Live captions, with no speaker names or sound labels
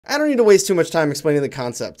I don't need to waste too much time explaining the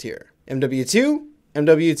concept here. MW2,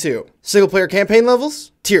 MW2. Single player campaign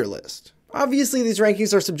levels, tier list. Obviously, these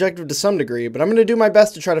rankings are subjective to some degree, but I'm going to do my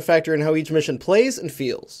best to try to factor in how each mission plays and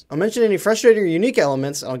feels. I'll mention any frustrating or unique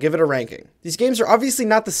elements, and I'll give it a ranking. These games are obviously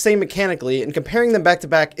not the same mechanically, and comparing them back to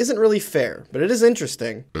back isn't really fair, but it is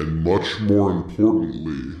interesting. And much more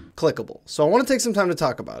importantly, clickable. So I want to take some time to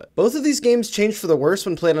talk about it. Both of these games changed for the worse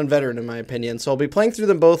when played on Veteran in my opinion, so I'll be playing through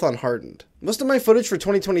them both on Hardened. Most of my footage for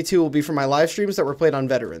 2022 will be from my live streams that were played on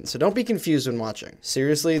Veteran, so don't be confused when watching.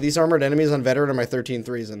 Seriously, these armored enemies on Veteran are my 13th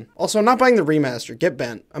reason. Also, I'm not buying the remaster, get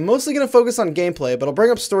bent. I'm mostly going to focus on gameplay, but I'll bring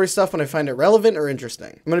up story stuff when I find it relevant or interesting.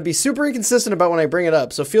 I'm going to be super inconsistent about when I bring it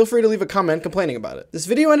up, so feel free to leave a comment complaining about it. This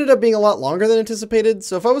video ended up being a lot longer than anticipated,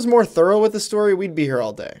 so if I was more thorough with the story, we'd be here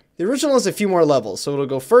all day. The original has a few more levels, so it'll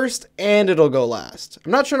go first and it'll go last.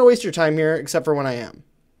 I'm not trying to waste your time here, except for when I am.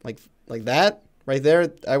 Like that? Right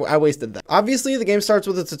there, I wasted that. Obviously, the game starts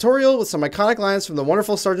with a tutorial with some iconic lines from the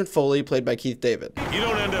wonderful Sergeant Foley, played by Keith David. You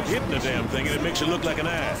don't end up hitting the damn thing and it makes you look like an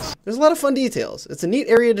ass. There's a lot of fun details. It's a neat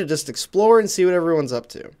area to just explore and see what everyone's up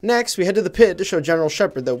to. Next, we head to the pit to show General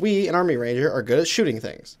Shepard that we, an Army Ranger, are good at shooting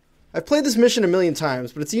things. I've played this mission a million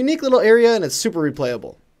times, but it's a unique little area and it's super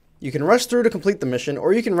replayable. You can rush through to complete the mission,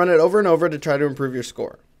 or you can run it over and over to try to improve your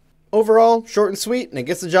score. Overall, short and sweet, and it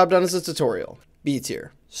gets the job done as a tutorial. B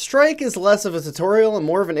tier. Strike is less of a tutorial and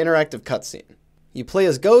more of an interactive cutscene. You play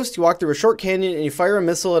as Ghost, you walk through a short canyon, and you fire a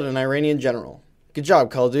missile at an Iranian general. Good job,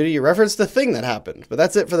 Call of Duty, you referenced the thing that happened, but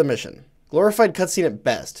that's it for the mission. Glorified cutscene at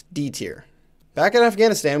best, D tier. Back in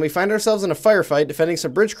Afghanistan, we find ourselves in a firefight defending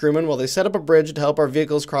some bridge crewmen while they set up a bridge to help our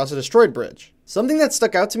vehicles cross a destroyed bridge. Something that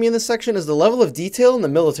stuck out to me in this section is the level of detail in the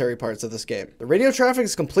military parts of this game. The radio traffic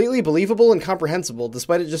is completely believable and comprehensible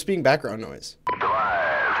despite it just being background noise.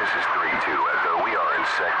 Drive, this is 3-2 Echo. We are in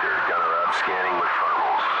sector. Gunner up, scanning with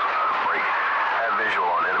thermals. Break. Have visual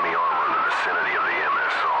on enemy armor in the vicinity of the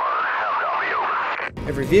MSR. How copy, over?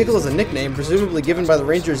 Every vehicle is a nickname, presumably given by the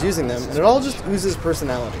Rangers using them, and it all just oozes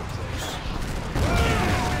personality.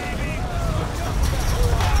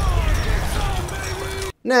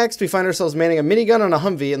 Next, we find ourselves manning a minigun on a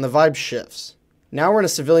Humvee and the vibe shifts. Now we're in a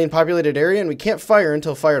civilian populated area and we can't fire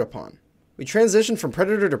until fired upon. We transition from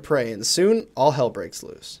predator to prey and soon, all hell breaks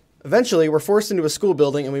loose. Eventually, we're forced into a school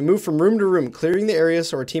building and we move from room to room, clearing the area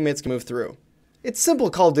so our teammates can move through. It's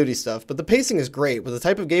simple Call of Duty stuff, but the pacing is great with the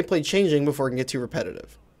type of gameplay changing before it can get too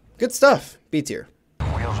repetitive. Good stuff, B tier.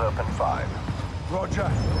 Wheels up in 5.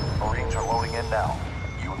 Roger. Marines are loading in now.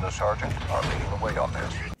 You and the sergeant are leading the way on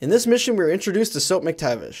this. In this mission, we are introduced to Soap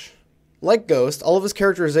McTavish. Like Ghost, all of his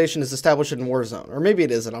characterization is established in Warzone, or maybe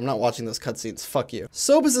it isn't, I'm not watching those cutscenes, fuck you.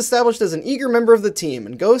 Soap is established as an eager member of the team,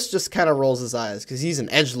 and Ghost just kinda rolls his eyes, cause he's an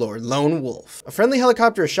edgelord lone wolf. A friendly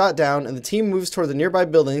helicopter is shot down, and the team moves toward the nearby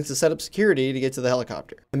buildings to set up security to get to the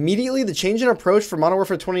helicopter. Immediately, the change in approach for Modern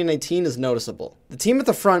Warfare 2019 is noticeable. The team at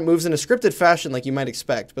the front moves in a scripted fashion like you might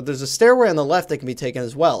expect, but there's a stairway on the left that can be taken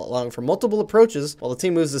as well, allowing for multiple approaches while the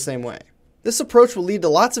team moves the same way. This approach will lead to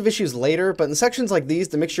lots of issues later, but in sections like these,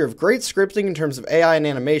 the mixture of great scripting in terms of AI and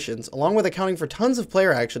animations, along with accounting for tons of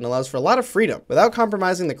player action, allows for a lot of freedom, without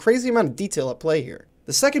compromising the crazy amount of detail at play here.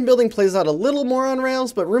 The second building plays out a little more on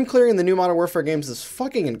rails, but room clearing in the new Modern Warfare games is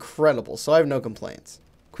fucking incredible, so I have no complaints.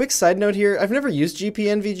 Quick side note here, I've never used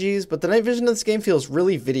GPNVGs, but the night vision of this game feels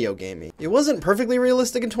really video gamey. It wasn't perfectly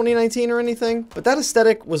realistic in 2019 or anything, but that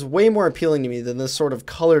aesthetic was way more appealing to me than this sort of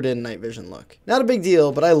colored in night vision look. Not a big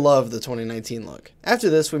deal, but I love the 2019 look. After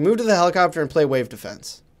this, we move to the helicopter and play wave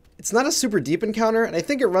defense. It's not a super deep encounter, and I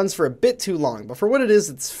think it runs for a bit too long, but for what it is,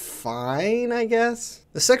 it's fine, I guess.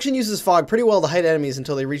 The section uses fog pretty well to hide enemies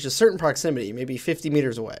until they reach a certain proximity, maybe 50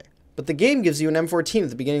 meters away. But the game gives you an M14 at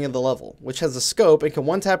the beginning of the level, which has a scope and can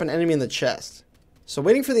one-tap an enemy in the chest. So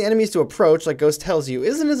waiting for the enemies to approach, like Ghost tells you,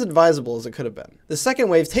 isn't as advisable as it could have been. The second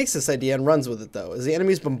wave takes this idea and runs with it though, as the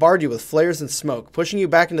enemies bombard you with flares and smoke, pushing you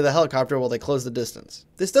back into the helicopter while they close the distance.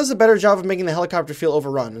 This does a better job of making the helicopter feel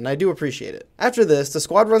overrun, and I do appreciate it. After this, the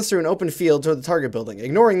squad runs through an open field toward the target building,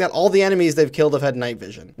 ignoring that all the enemies they've killed have had night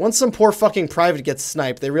vision. Once some poor fucking private gets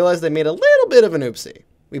sniped, they realize they made a little bit of an oopsie.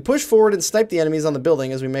 We push forward and snipe the enemies on the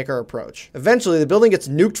building as we make our approach. Eventually, the building gets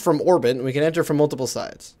nuked from orbit and we can enter from multiple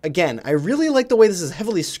sides. Again, I really like the way this is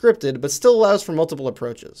heavily scripted, but still allows for multiple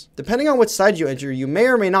approaches. Depending on which side you enter, you may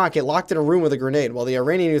or may not get locked in a room with a grenade, while the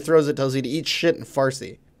Iranian who throws it tells you to eat shit in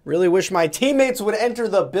Farsi. Really wish my teammates would enter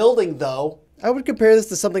the building though. I would compare this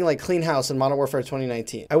to something like Clean House in Modern Warfare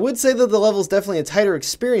 2019. I would say that the level is definitely a tighter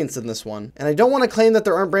experience than this one, and I don't want to claim that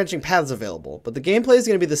there aren't branching paths available, but the gameplay is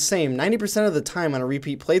going to be the same 90% of the time on a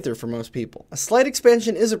repeat playthrough for most people. A slight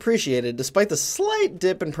expansion is appreciated despite the slight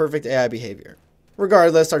dip in perfect AI behavior.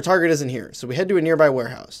 Regardless, our target isn't here, so we head to a nearby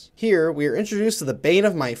warehouse. Here, we are introduced to the bane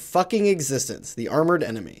of my fucking existence, the armored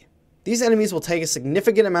enemy. These enemies will take a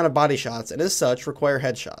significant amount of body shots and as such require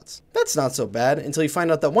headshots. That's not so bad until you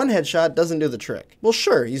find out that one headshot doesn't do the trick. Well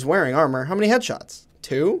sure, he's wearing armor. How many headshots?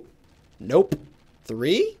 2? Nope.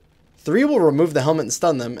 3? 3 will remove the helmet and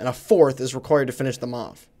stun them, and a 4th is required to finish them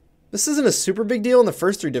off. This isn't a super big deal in the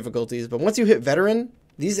first 3 difficulties, but once you hit veteran,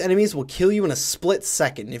 these enemies will kill you in a split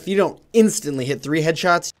second. If you don't instantly hit 3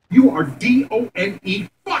 headshots, you are D-O-N-E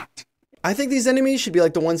fucked! I think these enemies should be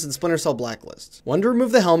like the ones in Splinter Cell Blacklist. 1 to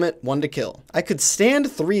remove the helmet, 1 to kill. I could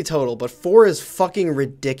stand 3 total, but 4 is fucking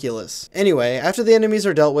ridiculous. Anyway, after the enemies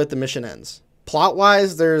are dealt with, the mission ends.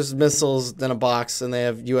 Plot-wise, there's missiles in a box, and they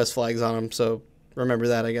have US flags on them, so remember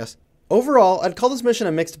that, I guess. Overall, I'd call this mission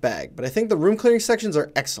a mixed bag, but I think the room clearing sections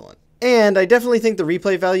are excellent. And I definitely think the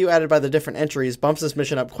replay value added by the different entries bumps this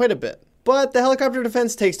mission up quite a bit. But the helicopter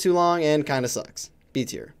defense takes too long and kinda sucks. B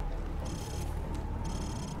tier.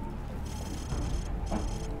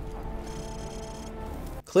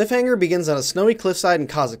 Cliffhanger begins on a snowy cliffside in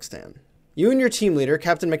Kazakhstan. You and your team leader,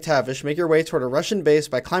 Captain McTavish, make your way toward a Russian base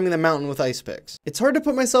by climbing the mountain with ice picks. It's hard to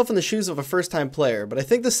put myself in the shoes of a first-time player, but I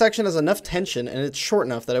think this section has enough tension and it's short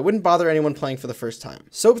enough that I wouldn't bother anyone playing for the first time.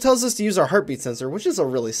 Soap tells us to use our heartbeat sensor, which is a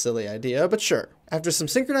really silly idea, but sure. After some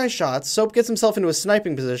synchronized shots, Soap gets himself into a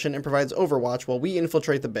sniping position and provides overwatch while we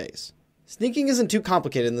infiltrate the base. Sneaking isn't too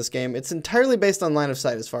complicated in this game, it's entirely based on line of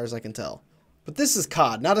sight as far as I can tell. But this is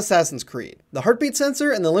COD, not Assassin's Creed. The heartbeat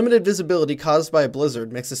sensor and the limited visibility caused by a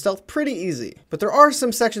blizzard makes the stealth pretty easy, but there are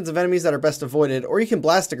some sections of enemies that are best avoided, or you can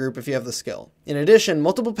blast a group if you have the skill. In addition,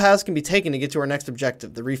 multiple paths can be taken to get to our next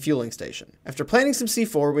objective, the refueling station. After planting some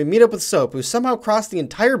C4, we meet up with Soap, who somehow crossed the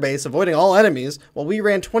entire base, avoiding all enemies, while we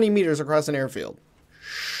ran 20 meters across an airfield.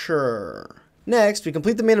 Sure. Next, we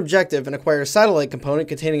complete the main objective and acquire a satellite component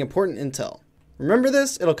containing important intel. Remember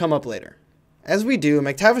this? It'll come up later. As we do,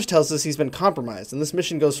 McTavish tells us he's been compromised, and this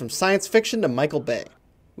mission goes from science fiction to Michael Bay.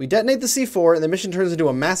 We detonate the C4, and the mission turns into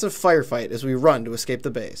a massive firefight as we run to escape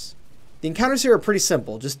the base. The encounters here are pretty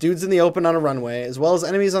simple, just dudes in the open on a runway, as well as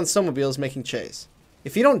enemies on snowmobiles making chase.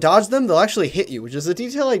 If you don't dodge them, they'll actually hit you, which is a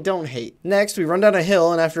detail I don't hate. Next, we run down a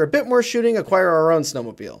hill, and after a bit more shooting, acquire our own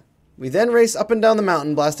snowmobile. We then race up and down the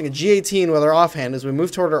mountain, blasting a G-18 with our offhand as we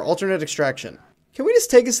move toward our alternate extraction. Can we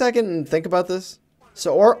just take a second and think about this?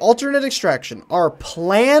 So our alternate extraction, our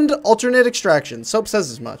planned alternate extraction, Soap says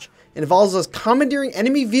as much, involves us commandeering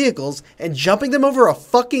enemy vehicles and jumping them over a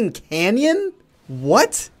fucking canyon?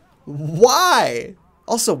 What? Why?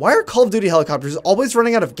 Also, why are Call of Duty helicopters always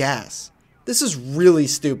running out of gas? This is really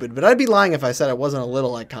stupid, but I'd be lying if I said it wasn't a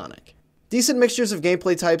little iconic. Decent mixtures of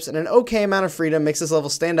gameplay types and an okay amount of freedom makes this level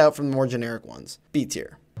stand out from the more generic ones. B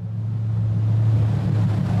tier.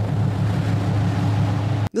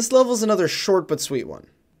 This level is another short but sweet one.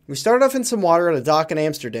 We started off in some water at a dock in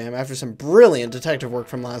Amsterdam after some brilliant detective work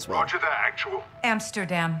from Laswell. Roger that, actual.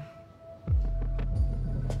 Amsterdam.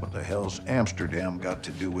 What the hell's Amsterdam got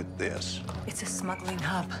to do with this? It's a smuggling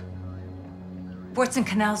hub. Ports and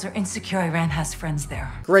canals are insecure. Iran has friends there.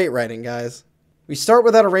 Great writing, guys. We start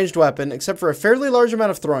without a ranged weapon, except for a fairly large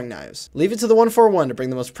amount of throwing knives. Leave it to the 141 to bring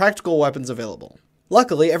the most practical weapons available.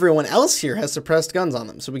 Luckily, everyone else here has suppressed guns on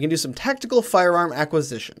them, so we can do some tactical firearm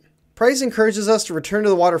acquisition. Price encourages us to return to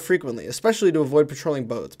the water frequently, especially to avoid patrolling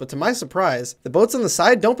boats, but to my surprise, the boats on the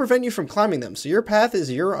side don't prevent you from climbing them, so your path is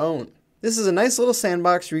your own. This is a nice little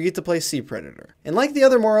sandbox where you get to play Sea Predator. And like the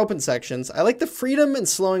other more open sections, I like the freedom and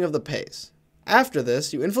slowing of the pace. After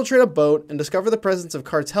this, you infiltrate a boat and discover the presence of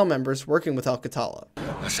cartel members working with Al-Qatala.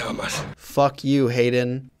 Fuck you,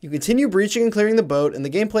 Hayden. You continue breaching and clearing the boat, and the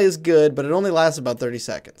gameplay is good, but it only lasts about 30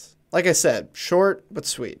 seconds. Like I said, short, but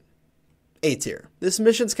sweet. A tier. This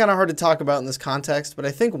mission's kinda hard to talk about in this context, but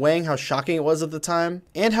I think weighing how shocking it was at the time,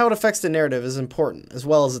 and how it affects the narrative is important, as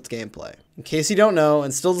well as its gameplay. In case you don't know,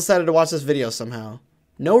 and still decided to watch this video somehow,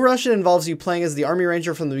 No Russian involves you playing as the Army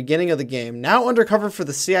Ranger from the beginning of the game, now undercover for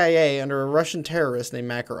the CIA under a Russian terrorist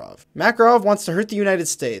named Makarov. Makarov wants to hurt the United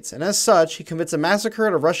States, and as such, he commits a massacre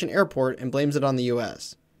at a Russian airport and blames it on the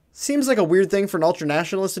US. Seems like a weird thing for an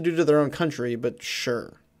ultranationalist to do to their own country, but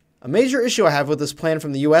sure. A major issue I have with this plan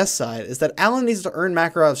from the US side is that Alan needs to earn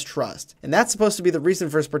Makarov's trust, and that's supposed to be the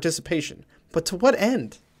reason for his participation. But to what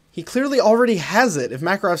end? He clearly already has it if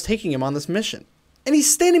Makarov's taking him on this mission. And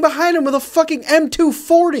he's standing behind him with a fucking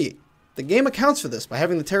M240! The game accounts for this by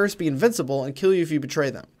having the terrorists be invincible and kill you if you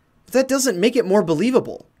betray them. But that doesn't make it more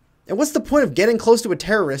believable. And what's the point of getting close to a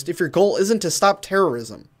terrorist if your goal isn't to stop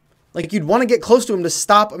terrorism? Like you'd want to get close to him to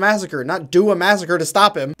stop a massacre, not do a massacre to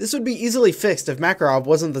stop him. This would be easily fixed if Makarov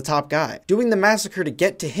wasn't the top guy. Doing the massacre to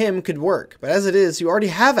get to him could work, but as it is, you already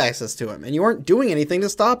have access to him, and you aren't doing anything to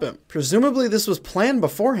stop him. Presumably this was planned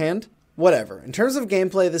beforehand. Whatever, in terms of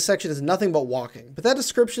gameplay, this section is nothing but walking, but that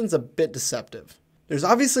description's a bit deceptive. There's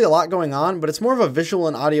obviously a lot going on, but it's more of a visual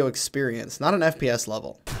and audio experience, not an FPS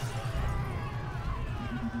level.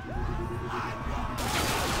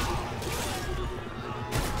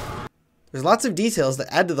 There's lots of details that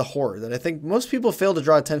add to the horror that I think most people fail to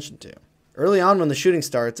draw attention to. Early on when the shooting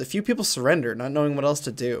starts, a few people surrender, not knowing what else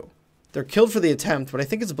to do. They're killed for the attempt, but I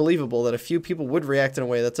think it's believable that a few people would react in a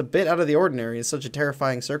way that's a bit out of the ordinary in such a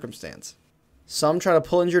terrifying circumstance. Some try to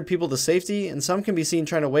pull injured people to safety, and some can be seen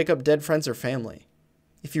trying to wake up dead friends or family.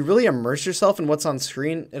 If you really immerse yourself in what's on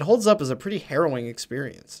screen, it holds up as a pretty harrowing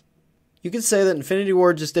experience. You could say that Infinity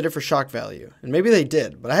Ward just did it for shock value, and maybe they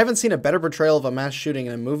did, but I haven't seen a better portrayal of a mass shooting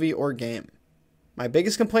in a movie or game. My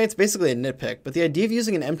biggest complaint's basically a nitpick, but the idea of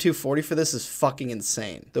using an M240 for this is fucking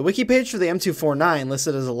insane. The wiki page for the M249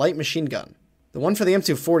 listed as a light machine gun. The one for the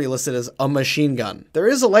M240 listed as a machine gun. There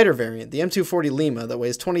is a lighter variant, the M240 Lima, that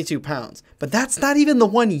weighs 22 pounds, but that's not even the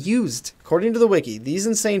one used. According to the wiki, these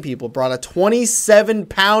insane people brought a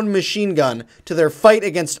 27-pound machine gun to their fight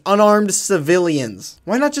against unarmed civilians.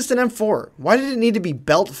 Why not just an M4? Why did it need to be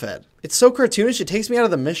belt-fed? It's so cartoonish it takes me out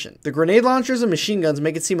of the mission. The grenade launchers and machine guns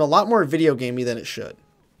make it seem a lot more video gamey than it should.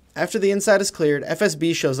 After the inside is cleared,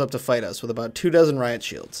 FSB shows up to fight us with about 24 riot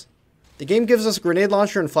shields. The game gives us a grenade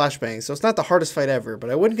launcher and flashbang, so it's not the hardest fight ever,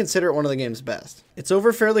 but I wouldn't consider it one of the game's best. It's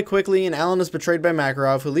over fairly quickly, and Alan is betrayed by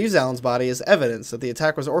Makarov, who leaves Alan's body as evidence that the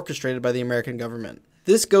attack was orchestrated by the American government.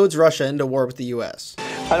 This goads Russia into war with the US.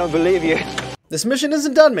 I don't believe you. This mission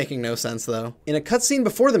isn't done making no sense, though. In a cutscene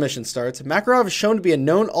before the mission starts, Makarov is shown to be a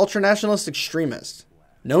known ultranationalist extremist.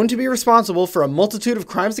 Known to be responsible for a multitude of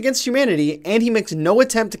crimes against humanity, and he makes no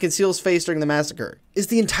attempt to conceal his face during the massacre. Is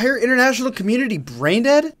the entire international community brain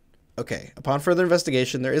dead? Okay, upon further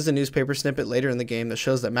investigation, there is a newspaper snippet later in the game that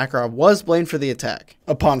shows that Makarov was blamed for the attack.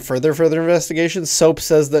 Upon further investigation, Soap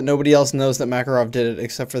says that nobody else knows that Makarov did it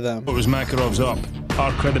except for them. It was Makarov's up.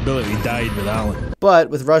 Our credibility died with Alan. But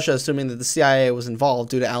with Russia assuming that the CIA was involved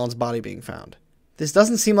due to Alan's body being found. This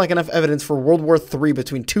doesn't seem like enough evidence for World War III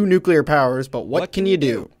between two nuclear powers, but what can you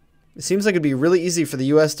do? It seems like it'd be really easy for the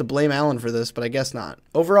US to blame Alan for this, but I guess not.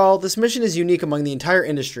 Overall, this mission is unique among the entire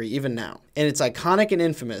industry, even now. And it's iconic and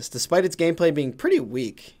infamous, despite its gameplay being pretty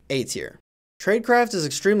weak. A tier. Tradecraft is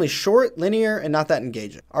extremely short, linear, and not that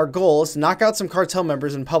engaging. Our goal is to knock out some cartel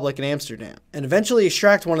members in public in Amsterdam, and eventually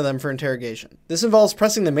extract one of them for interrogation. This involves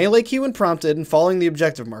pressing the melee key when prompted and following the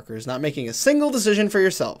objective markers, not making a single decision for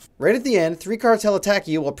yourself. Right at the end, 3 cartel attack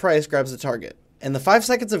you while Price grabs the target. And the 5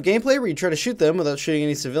 seconds of gameplay where you try to shoot them without shooting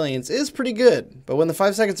any civilians is pretty good, but when the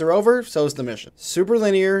 5 seconds are over, so is the mission. Super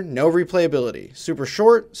linear, no replayability. Super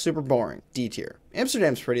short, super boring. D tier.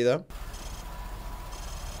 Amsterdam's pretty though.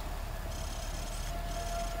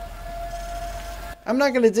 I'm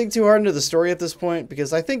not going to dig too hard into the story at this point,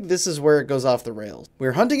 because I think this is where it goes off the rails.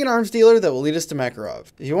 We're hunting an arms dealer that will lead us to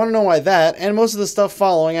Makarov. If you want to know why that, and most of the stuff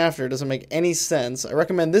following after doesn't make any sense, I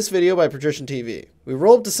recommend this video by Patrician TV. We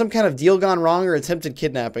roll up to some kind of deal gone wrong or attempted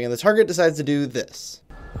kidnapping, and the target decides to do this.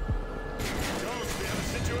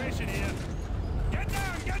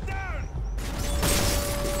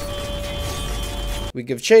 We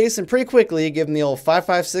give chase, and pretty quickly give him the old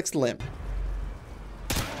 5.56 limp.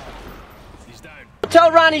 Tell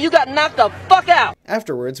Ronnie you got knocked the fuck out!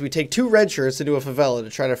 Afterwards, we take 2 red shirts into a favela to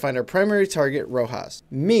try to find our primary target, Rojas.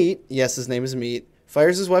 Meat, yes his name is Meat,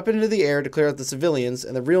 fires his weapon into the air to clear out the civilians,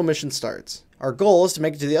 and the real mission starts. Our goal is to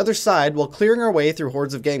make it to the other side while clearing our way through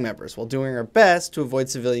hordes of gang members, while doing our best to avoid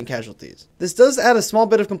civilian casualties. This does add a small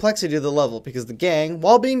bit of complexity to the level, because the gang,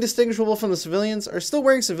 while being distinguishable from the civilians, are still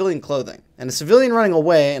wearing civilian clothing. And a civilian running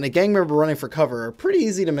away and a gang member running for cover are pretty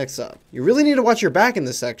easy to mix up. You really need to watch your back in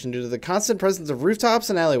this section due to the constant presence of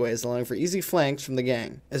rooftops and alleyways, allowing for easy flanks from the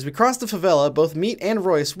gang. As we cross the favela, both Meat and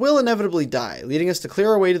Royce will inevitably die, leading us to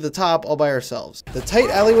clear our way to the top all by ourselves. The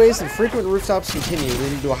tight alleyways and frequent rooftops continue,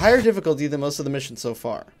 leading to a higher difficulty than most of the missions so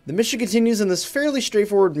far. The mission continues in this fairly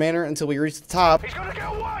straightforward manner until we reach the top. He's gonna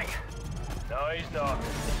get away! No, he's not.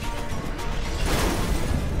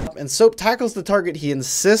 And Soap tackles the target he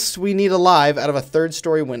insists we need alive out of a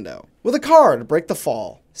 3rd-story window with a car to break the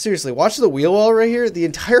fall. Seriously, watch the wheel well right here. The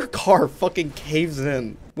entire car fucking caves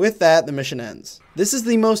in. With that, the mission ends. This is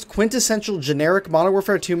the most quintessential generic Modern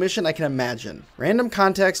Warfare 2 mission I can imagine. Random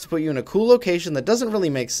context to put you in a cool location that doesn't really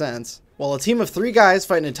make sense, while a team of 3 guys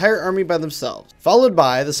fight an entire army by themselves, followed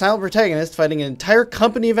by the silent protagonist fighting an entire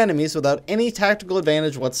company of enemies without any tactical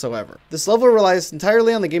advantage whatsoever. This level relies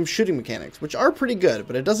entirely on the game's shooting mechanics, which are pretty good,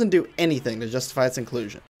 but it doesn't do anything to justify its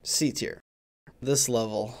inclusion. C tier. This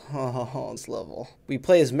level. Oh, this level. We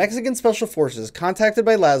play as Mexican Special Forces contacted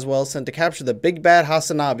by Laswell sent to capture the big bad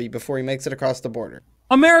Hasanabi before he makes it across the border.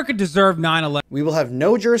 America deserved 9/11. We will have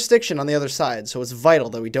no jurisdiction on the other side, so it's vital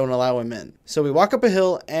that we don't allow him in. So we walk up a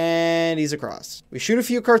hill, and he's across. We shoot a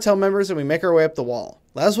few cartel members, and we make our way up the wall.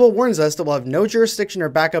 Laswell warns us that we'll have no jurisdiction or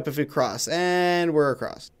backup if we cross, and we're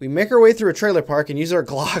across. We make our way through a trailer park and use our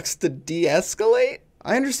Glocks to de-escalate?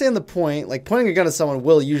 I understand the point, like pointing a gun at someone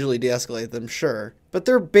will usually de-escalate them, sure, but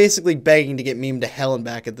they're basically begging to get memed to hell and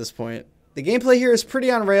back at this point. The gameplay here is pretty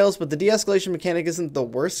on rails, but the de-escalation mechanic isn't the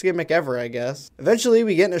worst gimmick ever, I guess. Eventually,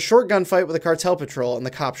 we get in a short gunfight with a cartel patrol and the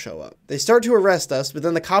cops show up. They start to arrest us, but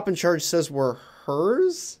then the cop in charge says we're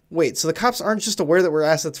hers? Wait, so the cops aren't just aware that we're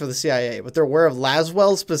assets for the CIA, but they're aware of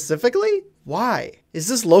Laswell specifically? Why? Is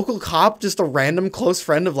this local cop just a random close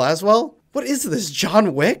friend of Laswell? What is this,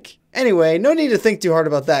 John Wick? Anyway, no need to think too hard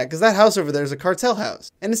about that, because that house over there is a cartel house.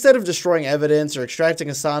 And instead of destroying evidence or extracting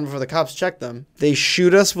Hassan before the cops check them, they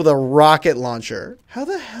shoot us with a rocket launcher. How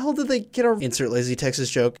the hell did they get our— insert lazy Texas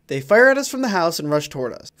joke. They fire at us from the house and rush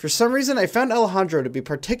toward us. For some reason, I found Alejandro to be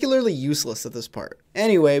particularly useless at this part.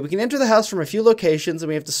 Anyway, we can enter the house from a few locations, and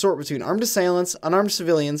we have to sort between armed assailants, unarmed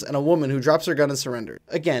civilians, and a woman who drops her gun and surrenders.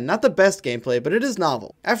 Again, not the best gameplay, but it is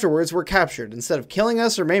novel. Afterwards, we're captured. Instead of killing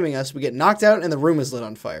us or maiming us, we get knocked out and the room is lit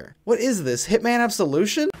on fire. What is this, Hitman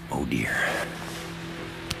Absolution? Oh dear.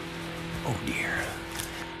 Oh dear.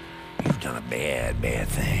 You've done a bad, bad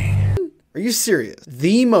thing. Are you serious?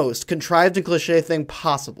 The most contrived and cliche thing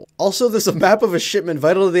possible. Also, there's a map of a shipment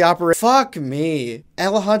vital to the operation. Fuck me.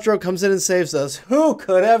 Alejandro comes in and saves us. Who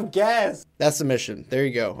could have guessed? That's the mission. There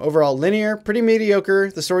you go. Overall, linear, pretty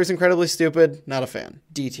mediocre. The story's incredibly stupid. Not a fan.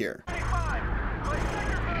 D tier.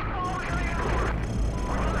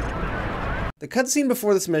 The cutscene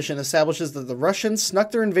before this mission establishes that the Russians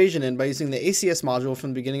snuck their invasion in by using the ACS module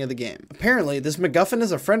from the beginning of the game. Apparently, this MacGuffin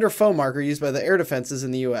is a friend or foe marker used by the air defenses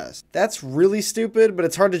in the US. That's really stupid, but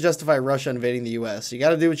it's hard to justify Russia invading the US. You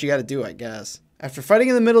gotta do what you gotta do, I guess. After fighting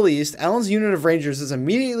in the Middle East, Alan's unit of Rangers is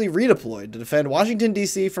immediately redeployed to defend Washington,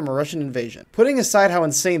 D.C. from a Russian invasion. Putting aside how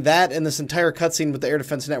insane that and this entire cutscene with the air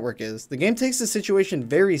defense network is, the game takes the situation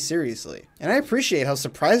very seriously. And I appreciate how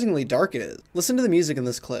surprisingly dark it is. Listen to the music in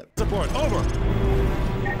this clip. Support, over.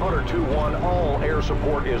 Hunter 2-1, all air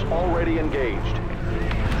support is already engaged.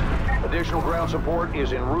 Additional ground support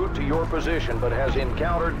is en route to your position, but has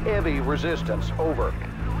encountered heavy resistance. Over.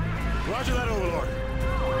 Roger that, Overlord.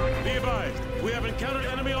 Be advised, we have encountered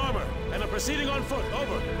enemy armor and are proceeding on foot.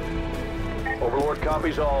 Over. Overlord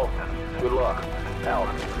copies all. Good luck. Out.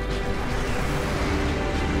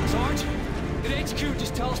 Sarge, did HQ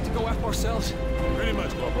just tell us to go F ourselves? Pretty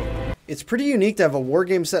much, Corporal. It's pretty unique to have a war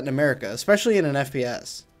game set in America, especially in an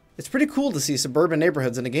FPS. It's pretty cool to see suburban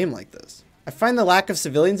neighborhoods in a game like this. I find the lack of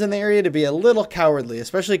civilians in the area to be a little cowardly,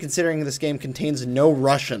 especially considering this game contains no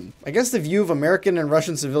Russian. I guess the view of American and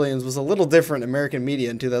Russian civilians was a little different in American media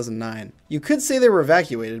in 2009. You could say they were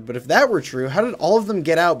evacuated, but if that were true, how did all of them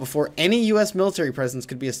get out before any US military presence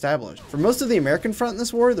could be established? For most of the American front in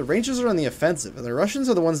this war, the Rangers are on the offensive, and the Russians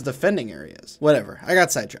are the ones defending areas. Whatever, I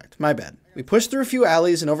got sidetracked, my bad. We push through a few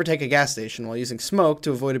alleys and overtake a gas station while using smoke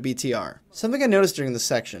to avoid a BTR. Something I noticed during this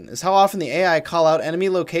section is how often the AI call out enemy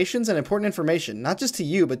locations and important information, not just to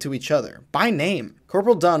you, but to each other, by name.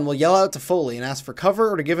 Corporal Dunn will yell out to Foley and ask for cover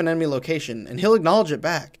or to give an enemy location, and he'll acknowledge it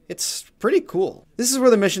back. It's pretty cool. This is where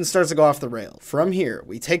the mission starts to go off the rail. From here,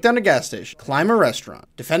 we take down a gas station, climb a restaurant,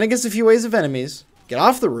 defend against a few waves of enemies, get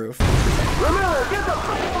off the roof,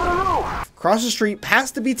 cross the street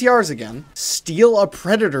past the BTRs again, steal a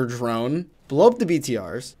Predator drone, blow up the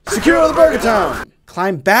BTRs, secure the Burger Town,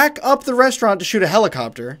 climb back up the restaurant to shoot a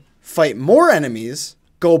helicopter, fight more enemies,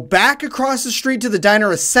 go back across the street to the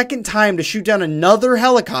diner a second time to shoot down another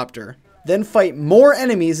helicopter, then fight more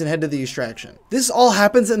enemies and head to the extraction. This all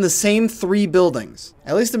happens in the same 3 buildings.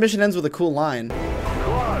 At least the mission ends with a cool line. Come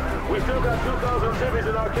on, we still got 2,000 civvies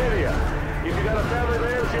in Arcadia. If you got a family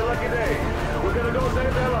there, it's your lucky day. We're gonna go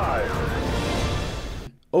save their lives.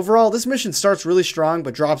 Overall, this mission starts really strong,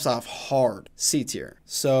 but drops off hard. C tier.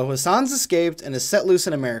 So, Hassan's escaped and is set loose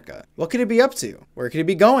in America. What could he be up to? Where could he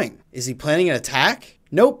be going? Is he planning an attack?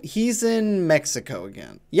 Nope, he's in Mexico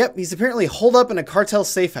again. Yep, he's apparently holed up in a cartel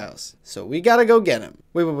safe house. So we gotta go get him.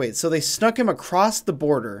 Wait. So they snuck him across the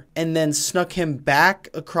border and then snuck him back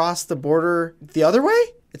across the border the other way?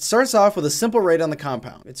 It starts off with a simple raid on the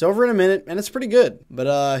compound. It's over in a minute, and it's pretty good.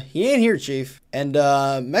 But, he ain't here, Chief. And,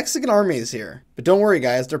 Mexican army is here. But don't worry,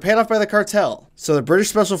 guys, they're paid off by the cartel. So the British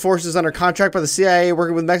Special Forces under contract by the CIA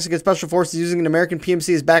working with Mexican Special Forces using an American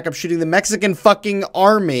PMC as backup shooting the Mexican fucking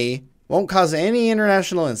army won't cause any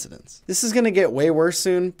international incidents. This is gonna get way worse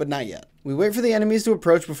soon, but not yet. We wait for the enemies to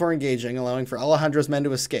approach before engaging, allowing for Alejandro's men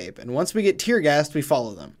to escape, and once we get tear-gassed, we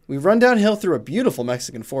follow them. We run downhill through a beautiful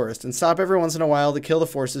Mexican forest and stop every once in a while to kill the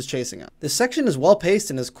forces chasing us. This section is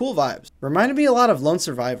well-paced and has cool vibes. Reminded me a lot of Lone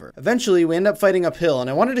Survivor. Eventually, we end up fighting uphill, and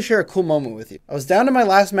I wanted to share a cool moment with you. I was down to my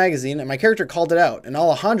last magazine, and my character called it out, and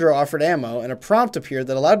Alejandro offered ammo, and a prompt appeared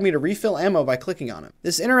that allowed me to refill ammo by clicking on it.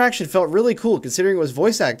 This interaction felt really cool considering it was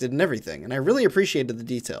voice-acted and everything, and I really appreciated the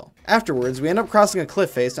detail. Afterwards, we end up crossing a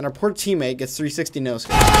cliff face, and our poor teammate gets 360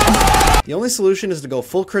 no-scope. The only solution is to go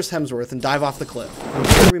full Chris Hemsworth and dive off the cliff.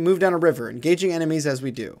 We move down a river, engaging enemies as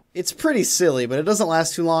we do. It's pretty silly, but it doesn't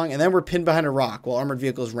last too long, and then we're pinned behind a rock while armored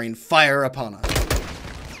vehicles rain fire upon us.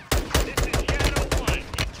 This is Shadow 1,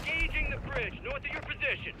 engaging the bridge north of your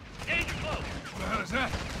position. Danger close. What the hell is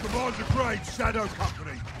that? Commander Graves, Shadow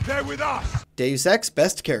Company. They're with us. Deus Ex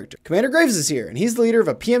Best Character. Commander Graves is here, and he's the leader of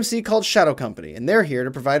a PMC called Shadow Company, and they're here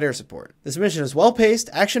to provide air support. This mission is well-paced,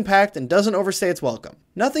 action-packed, and doesn't overstay its welcome.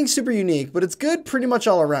 Nothing super unique, but it's good pretty much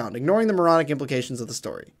all around, ignoring the moronic implications of the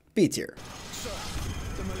story. B tier. Sir,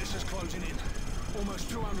 the militia's closing in. Almost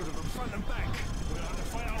 200 of them, front and back. We'll have to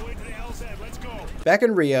fight our way to the LZ. Let's go. Back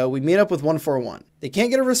in Rio, we meet up with 141. They can't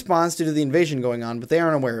get a response due to the invasion going on, but they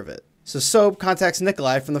aren't aware of it. So Soap contacts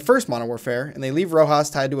Nikolai from the first Modern Warfare, and they leave Rojas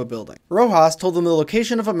tied to a building. Rojas told them the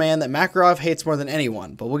location of a man that Makarov hates more than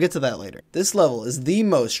anyone, but we'll get to that later. This level is the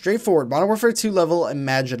most straightforward Modern Warfare 2 level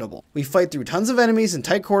imaginable. We fight through tons of enemies in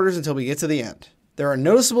tight quarters until we get to the end. There are a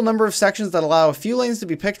noticeable number of sections that allow a few lanes to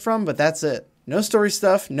be picked from, but that's it. No story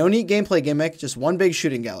stuff, no neat gameplay gimmick, just one big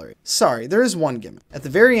shooting gallery. Sorry, there is one gimmick. At the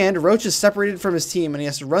very end, Roach is separated from his team and he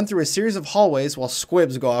has to run through a series of hallways while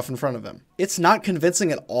squibs go off in front of him. It's not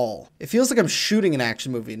convincing at all. It feels like I'm shooting an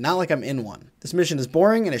action movie, not like I'm in one. This mission is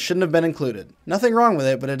boring and it shouldn't have been included. Nothing wrong with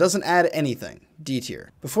it, but it doesn't add anything. D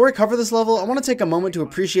tier. Before I cover this level, I want to take a moment to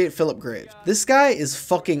appreciate Philip Graves. This guy is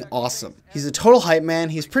fucking awesome. He's a total hype man,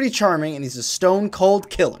 he's pretty charming, and he's a stone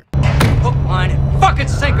cold killer. Hook, line, and fucking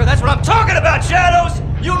sinker. That's what I'm talking about, Shadows!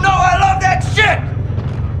 You know I love that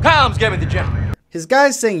shit! Calms, get me the gym. His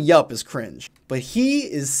guys saying yup is cringe, but he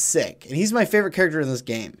is sick, and he's my favorite character in this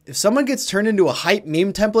game. If someone gets turned into a hype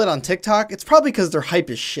meme template on TikTok, it's probably because they're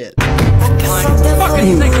hype as shit.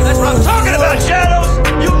 Fucking sinker. That's what I'm talking about,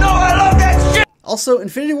 Shadows! You know I love that shit! Also,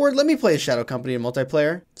 Infinity Ward let me play as Shadow Company in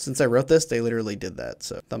multiplayer. Since I wrote this, they literally did that,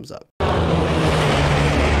 so thumbs up.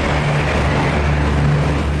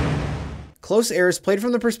 Close Air is played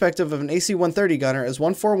from the perspective of an AC-130 gunner as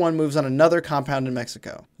 141 moves on another compound in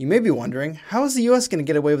Mexico. You may be wondering, how is the US going to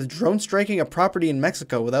get away with drone striking a property in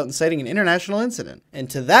Mexico without inciting an international incident? And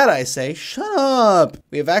to that I say, shut up!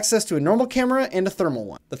 We have access to a normal camera and a thermal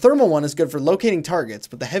one. The thermal one is good for locating targets,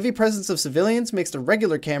 but the heavy presence of civilians makes the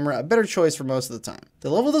regular camera a better choice for most of the time. The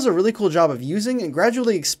level does a really cool job of using and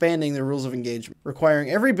gradually expanding the rules of engagement, requiring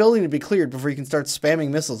every building to be cleared before you can start spamming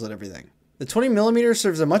missiles at everything. The 20mm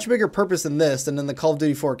serves a much bigger purpose than this than in the Call of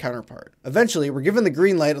Duty 4 counterpart. Eventually, we're given the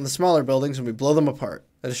green light on the smaller buildings and we blow them apart.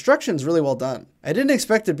 The destruction is really well done. I didn't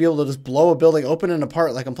expect to be able to just blow a building open and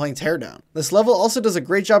apart like I'm playing Teardown. This level also does a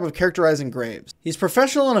great job of characterizing Graves. He's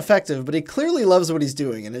professional and effective, but he clearly loves what he's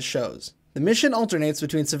doing and it shows. The mission alternates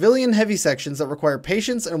between civilian heavy sections that require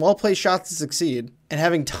patience and well-placed shots to succeed, and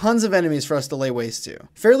having tons of enemies for us to lay waste to.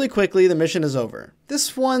 Fairly quickly, the mission is over.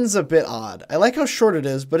 This one's a bit odd. I like how short it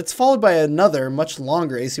is, but it's followed by another, much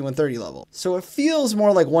longer AC-130 level. So it feels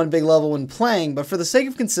more like one big level when playing, but for the sake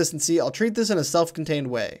of consistency, I'll treat this in a self-contained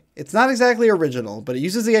way. It's not exactly original, but it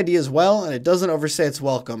uses the ideas well, and it doesn't overstay its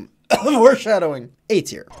welcome. Foreshadowing. A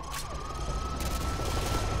tier.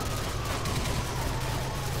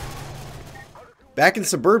 Back in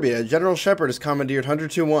suburbia, General Shepard has commandeered Hunter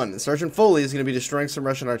 2-1, and Sergeant Foley is going to be destroying some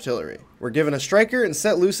Russian artillery. We're given a striker and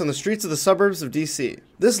set loose on the streets of the suburbs of DC.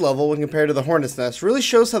 This level, when compared to the Hornet's Nest, really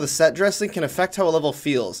shows how the set dressing can affect how a level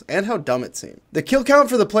feels, and how dumb it seems. The kill count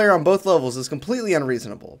for the player on both levels is completely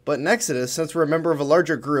unreasonable, but in Exodus, since we're a member of a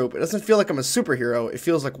larger group, it doesn't feel like I'm a superhero, it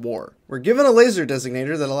feels like war. We're given a laser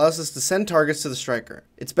designator that allows us to send targets to the striker.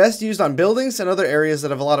 It's best used on buildings and other areas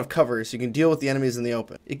that have a lot of cover, so you can deal with the enemies in the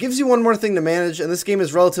open. It gives you one more thing to manage and this game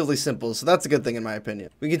is relatively simple, so that's a good thing in my opinion.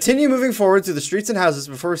 We continue moving forward through the streets and houses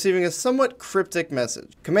before receiving a somewhat cryptic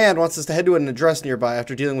message. Command wants us to head to an address nearby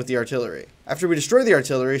after dealing with the artillery. After we destroy the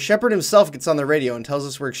artillery, Shepard himself gets on the radio and tells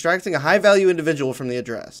us we're extracting a high-value individual from the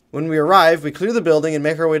address. When we arrive, we clear the building and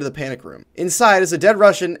make our way to the panic room. Inside is a dead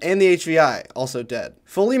Russian and the HVI, also dead.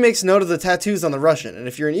 Foley makes note of the tattoos on the Russian, and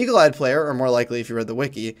if you're an eagle-eyed player, or more likely if you read the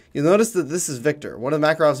wiki, you'll notice that this is Victor, one of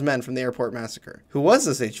Makarov's men from the airport massacre. Who was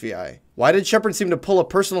this HVI? Why did Shepard seem to pull a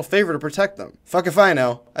personal favor to protect them? Fuck if I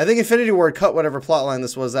know. I think Infinity Ward cut whatever plotline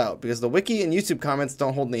this was out, because the wiki and YouTube comments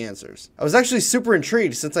don't hold any answers. I was actually super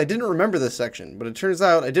intrigued since I didn't remember this section, but it turns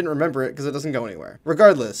out I didn't remember it because it doesn't go anywhere.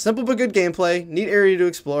 Regardless, simple but good gameplay, neat area to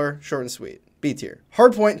explore, short and sweet. B tier.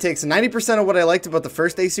 Hardpoint takes 90% of what I liked about the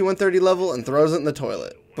first AC-130 level and throws it in the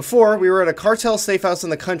toilet. Before, we were at a cartel safe house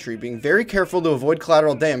in the country, being very careful to avoid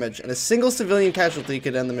collateral damage, and a single civilian casualty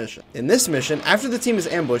could end the mission. In this mission, after the team is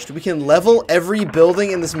ambushed, we can level every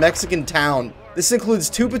building in this Mexican town. This includes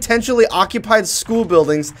 2 potentially occupied school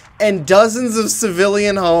buildings and dozens of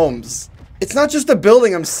civilian homes. It's not just a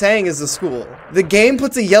building I'm saying is a school. The game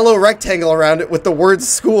puts a yellow rectangle around it with the word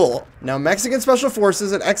school. Now, Mexican Special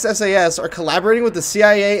Forces and ex-SAS are collaborating with the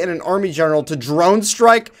CIA and an army general to drone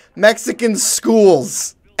strike Mexican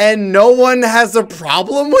schools. And no one has a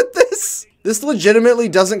problem with this? This legitimately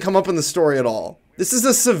doesn't come up in the story at all. This is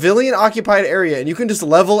a civilian occupied area and you can just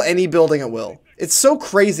level any building at will. It's so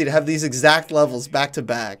crazy to have these exact levels back to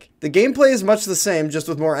back. The gameplay is much the same, just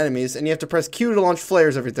with more enemies, and you have to press Q to launch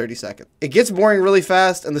flares every 30 seconds. It gets boring really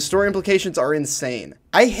fast, and the story implications are insane.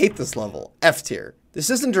 I hate this level. F tier. This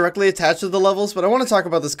isn't directly attached to the levels, but I want to talk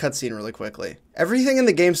about this cutscene really quickly. Everything in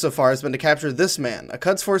the game so far has been to capture this man, a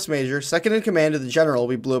Quds Force Major, second in command to the general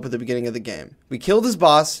we blew up at the beginning of the game. We killed his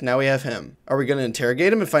boss, now we have him. Are we going to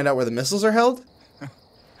interrogate him and find out where the missiles are held?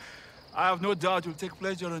 I have no doubt you'll take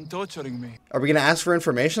pleasure in torturing me. Are we going to ask for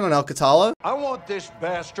information on Al-Qatala? I want this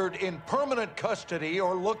bastard in permanent custody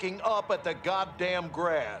or looking up at the goddamn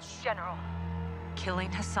grass. General,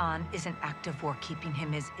 killing Hassan is an act of war. Keeping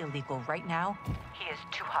him is illegal. Right now, he is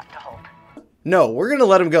too hot to hold. No, we're going to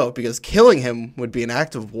let him go because killing him would be an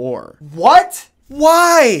act of war. What?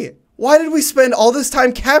 Why? Why did we spend all this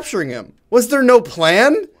time capturing him? Was there no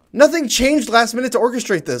plan? Nothing changed last minute to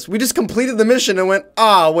orchestrate this. We just completed the mission and went,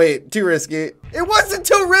 ah, wait, too risky. It wasn't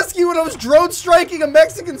too risky when I was drone striking a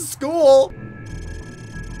Mexican school.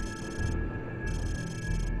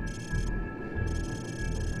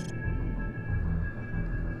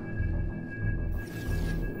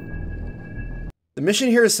 The mission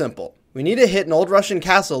here is simple. We need to hit an old Russian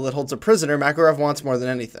castle that holds a prisoner Makarov wants more than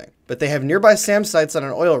anything. But they have nearby SAM sites on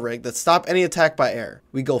an oil rig that stop any attack by air.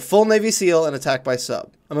 We go full Navy SEAL and attack by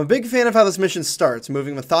sub. I'm a big fan of how this mission starts,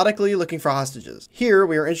 moving methodically looking for hostages. Here,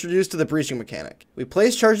 we are introduced to the breaching mechanic. We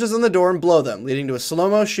place charges on the door and blow them, leading to a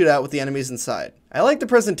slow-mo shootout with the enemies inside. I like the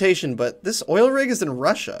presentation, but this oil rig is in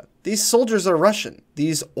Russia. These soldiers are Russian.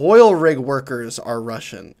 These oil rig workers are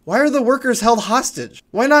Russian. Why are the workers held hostage?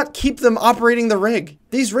 Why not keep them operating the rig?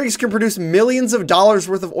 These rigs can produce millions of dollars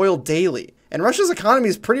worth of oil daily, and Russia's economy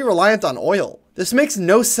is pretty reliant on oil. This makes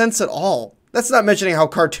no sense at all. That's not mentioning how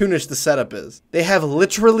cartoonish the setup is. They have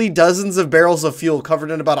literally dozens of barrels of fuel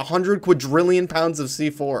covered in about 100 quadrillion pounds of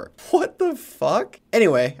C4. What the fuck?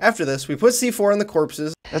 Anyway, after this, we put C4 on the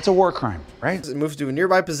corpses. That's a war crime, right? And move to a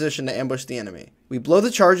nearby position to ambush the enemy. We blow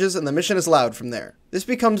the charges and the mission is loud from there. This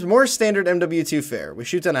becomes more standard MW2 fare. We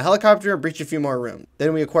shoot down a helicopter and breach a few more rooms.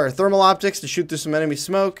 Then we acquire thermal optics to shoot through some enemy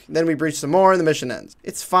smoke. Then we breach some more and the mission ends.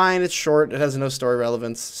 It's fine, it's short, it has no story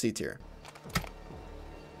relevance. C tier.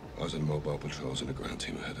 I was in mobile patrols and a ground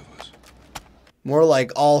team ahead of us. More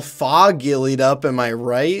like all fog-gillied up, am I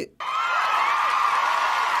right?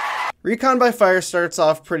 Recon by Fire starts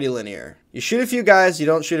off pretty linear. You shoot a few guys, you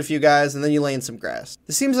don't shoot a few guys, and then you lay in some grass.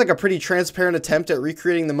 This seems like a pretty transparent attempt at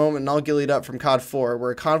recreating the moment in All Gillied Up from COD 4,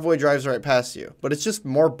 where a convoy drives right past you, but it's just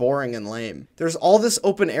more boring and lame. There's all this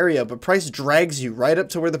open area, but Price drags you right up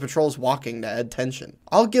to where the patrol's walking to add tension.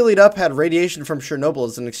 All Gillied Up had radiation from Chernobyl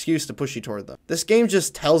as an excuse to push you toward them. This game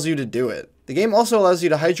just tells you to do it. The game also allows you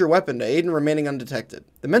to hide your weapon to aid in remaining undetected.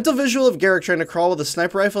 The mental visual of Garrick trying to crawl with a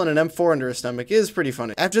sniper rifle and an M4 under his stomach is pretty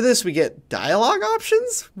funny. After this, we get dialogue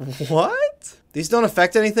options? What? These don't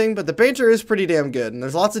affect anything, but the banter is pretty damn good, and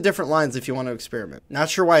there's lots of different lines if you want to experiment. Not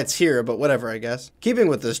sure why it's here, but whatever, I guess. Keeping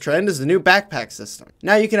with this trend is the new backpack system.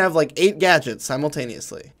 Now you can have like 8 gadgets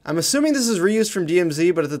simultaneously. I'm assuming this is reused from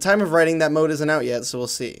DMZ, but at the time of writing that mode isn't out yet, so we'll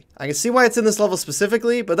see. I can see why it's in this level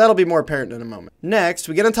specifically, but that'll be more apparent in a moment. Next,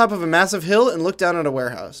 we get on top of a massive hill and look down at a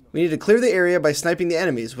warehouse. We need to clear the area by sniping the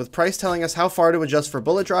enemies, with Price telling us how far to adjust for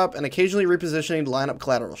bullet drop and occasionally repositioning to line up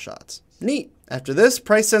collateral shots. Neat. After this,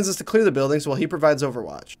 Price sends us to clear the buildings while he provides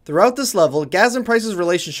overwatch. Throughout this level, Gaz and Price's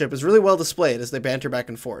relationship is really well displayed as they banter back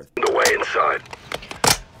and forth. The way inside.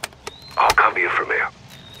 I'll cover you from here.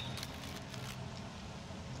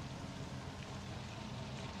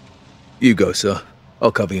 You go, sir.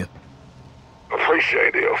 I'll cover you.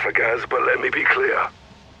 Appreciate the offer, Gaz, but let me be clear.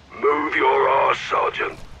 Move your arse,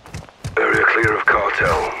 Sergeant. Area clear of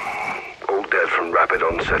cartel. All dead from rapid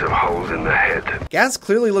onset of holes in the head. Gaz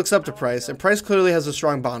clearly looks up to Price, and Price clearly has a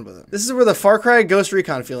strong bond with him. This is where the Far Cry Ghost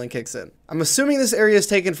Recon feeling kicks in. I'm assuming this area is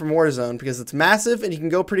taken from Warzone because it's massive and you can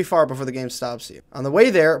go pretty far before the game stops you. On the way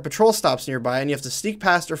there, a patrol stops nearby and you have to sneak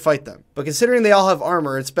past or fight them. But considering they all have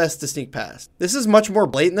armor, it's best to sneak past. This is much more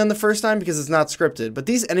blatant than the first time because it's not scripted, but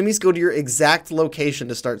these enemies go to your exact location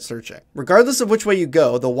to start searching. Regardless of which way you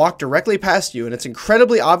go, they'll walk directly past you and it's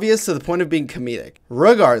incredibly obvious to the point of being comedic.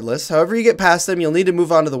 Regardless, however you get past them, you'll need to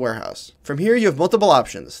move on to the warehouse. From here, you have multiple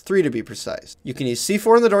options, 3 to be precise. You can use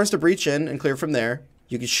C4 on the doors to breach in and clear from there.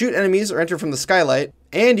 You can shoot enemies or enter from the skylight,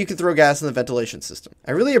 and you can throw gas in the ventilation system.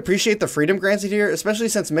 I really appreciate the freedom granted here, especially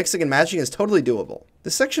since mixing and matching is totally doable.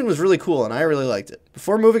 This section was really cool and I really liked it.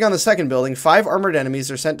 Before moving on the second building, 5 armored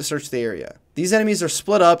enemies are sent to search the area. These enemies are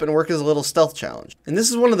split up and work as a little stealth challenge, and this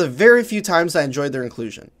is one of the very few times I enjoyed their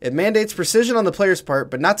inclusion. It mandates precision on the player's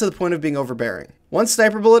part, but not to the point of being overbearing. One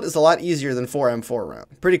sniper bullet is a lot easier than 4 M4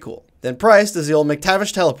 rounds. Pretty cool. Then Price does the old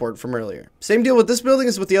McTavish teleport from earlier. Same deal with this building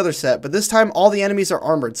as with the other set, but this time all the enemies are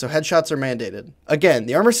armored, so headshots are mandated. Again,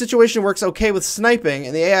 the armor situation works okay with sniping,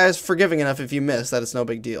 and the AI is forgiving enough if you miss that it's no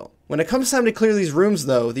big deal. When it comes time to clear these rooms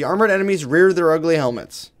though, the armored enemies rear their ugly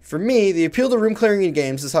helmets. For me, the appeal to room clearing in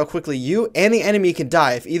games is how quickly you and the enemy can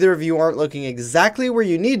die if either of you aren't looking exactly where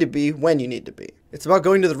you need to be when you need to be. It's about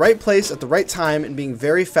going to the right place at the right time and being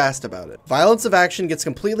very fast about it. Violence of action gets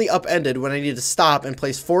completely upended when I need to stop and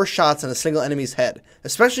place 4 shots on a single enemy's head,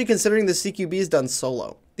 especially considering the CQB is done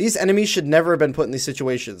solo. These enemies should never have been put in these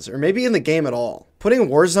situations, or maybe in the game at all. Putting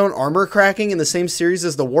Warzone armor cracking in the same series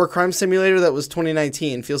as the war crime simulator that was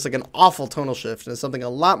 2019 feels like an awful tonal shift and is something a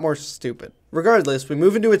lot more stupid. Regardless, we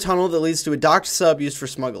move into a tunnel that leads to a docked sub used for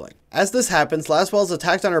smuggling. As this happens, Laswell is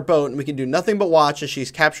attacked on her boat and we can do nothing but watch as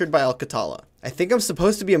she's captured by Al-Qatala. I think I'm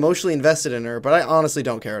supposed to be emotionally invested in her, but I honestly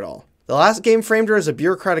don't care at all. The last game framed her as a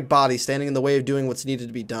bureaucratic body standing in the way of doing what's needed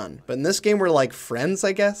to be done, but in this game we're like friends,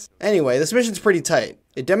 I guess? Anyway, this mission's pretty tight.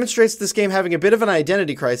 It demonstrates this game having a bit of an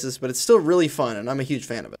identity crisis, but it's still really fun, and I'm a huge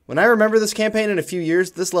fan of it. When I remember this campaign in a few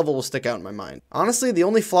years, this level will stick out in my mind. Honestly, the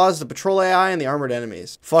only flaw is the patrol AI and the armored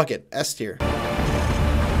enemies. Fuck it, S tier.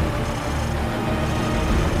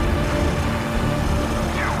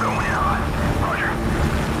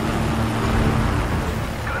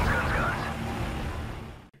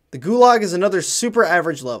 The Gulag is another super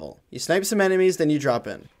average level. You snipe some enemies, then you drop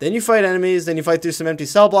in. Then you fight enemies, then you fight through some empty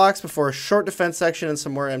cell blocks before a short defense section and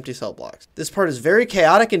some more empty cell blocks. This part is very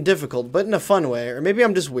chaotic and difficult, but in a fun way, or maybe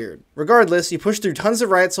I'm just weird. Regardless, you push through tons of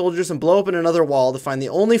riot soldiers and blow open another wall to find the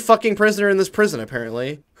only fucking prisoner in this prison,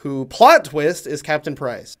 apparently, who, plot twist, is Captain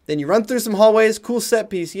Price. Then you run through some hallways, cool set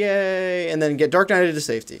piece, yay, and then get Dark Knighted to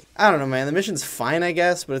safety. I don't know, man, the mission's fine, I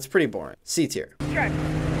guess, but it's pretty boring. C tier. Check.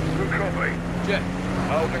 Good copy. Check.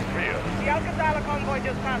 Out and clear. The Al-Qatala convoy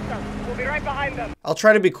just passed us. We'll be right behind them. I'll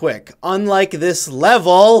try to be quick. Unlike this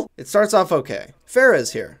level, it starts off okay. Farah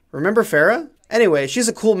is here. Remember Farah? Anyway, she's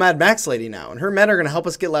a cool Mad Max lady now, and her men are going to help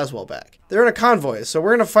us get Laswell back. They're in a convoy, so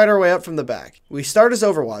we're going to fight our way up from the back. We start as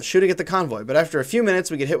Overwatch, shooting at the convoy, but after a few minutes,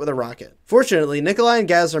 we get hit with a rocket. Fortunately, Nikolai and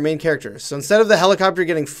Gaz are main characters, so instead of the helicopter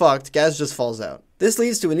getting fucked, Gaz just falls out. This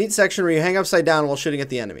leads to a neat section where you hang upside down while shooting at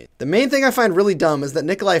the enemy. The main thing I find really dumb is that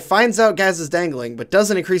Nikolai finds out Gaz is dangling, but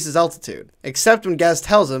doesn't increase his altitude, except when Gaz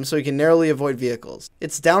tells him so he can narrowly avoid vehicles.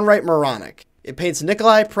 It's downright moronic. It paints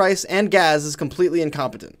Nikolai, Price, and Gaz as completely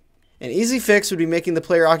incompetent. An easy fix would be making the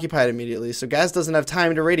player occupied immediately so Gaz doesn't have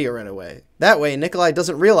time to radio right away. That way, Nikolai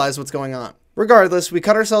doesn't realize what's going on. Regardless, we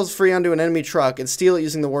cut ourselves free onto an enemy truck and steal it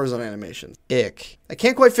using the Warzone animation. Ick. I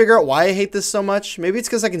can't quite figure out why I hate this so much. Maybe it's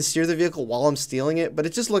because I can steer the vehicle while I'm stealing it, but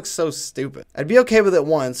it just looks so stupid. I'd be okay with it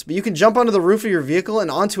once, but you can jump onto the roof of your vehicle and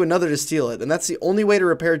onto another to steal it, and that's the only way to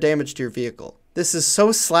repair damage to your vehicle. This is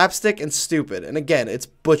so slapstick and stupid, and again, it's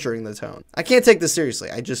butchering the tone. I can't take this seriously,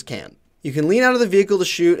 I just can't. You can lean out of the vehicle to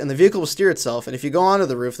shoot, and the vehicle will steer itself, and if you go onto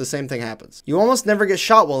the roof, the same thing happens. You almost never get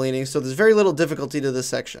shot while leaning, so there's very little difficulty to this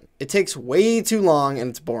section. It takes way too long,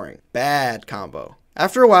 and it's boring. Bad combo.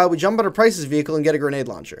 After a while, we jump on Price's vehicle and get a grenade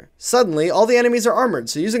launcher. Suddenly, all the enemies are armored,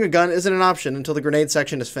 so using a gun isn't an option until the grenade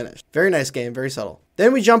section is finished. Very nice game, very subtle.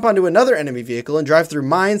 Then we jump onto another enemy vehicle and drive through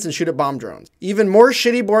mines and shoot at bomb drones. Even more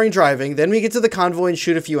shitty, boring driving, then we get to the convoy and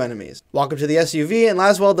shoot a few enemies. Walk up to the SUV and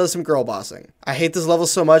Laswell does some girl bossing. I hate this level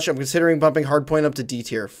so much, I'm considering bumping Hardpoint up to D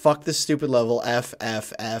tier. Fuck this stupid level, F,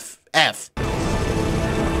 F, F, F.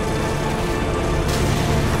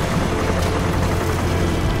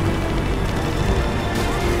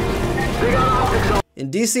 In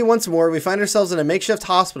DC once more, we find ourselves in a makeshift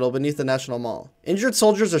hospital beneath the National Mall. Injured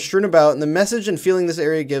soldiers are strewn about, and the message and feeling this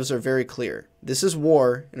area gives are very clear. This is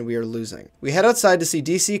war, and we are losing. We head outside to see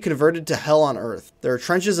DC converted to hell on Earth. There are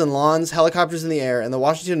trenches and lawns, helicopters in the air, and the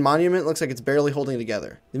Washington Monument looks like it's barely holding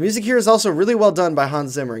together. The music here is also really well done by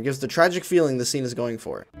Hans Zimmer and gives the tragic feeling the scene is going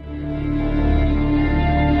for.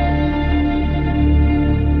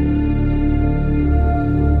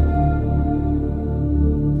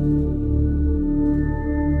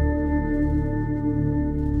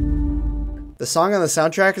 The song on the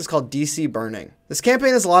soundtrack is called DC Burning. This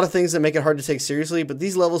campaign has a lot of things that make it hard to take seriously, but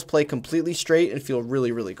these levels play completely straight and feel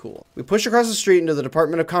really, really cool. We push across the street into the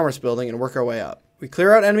Department of Commerce building and work our way up. We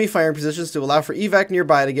clear out enemy firing positions to allow for evac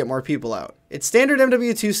nearby to get more people out. It's standard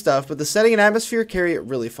MW2 stuff, but the setting and atmosphere carry it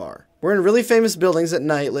really far. We're in really famous buildings at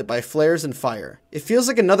night lit by flares and fire. It feels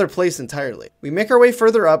like another place entirely. We make our way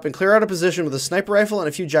further up and clear out a position with a sniper rifle and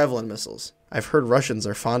a few javelin missiles. I've heard Russians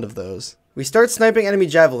are fond of those. We start sniping enemy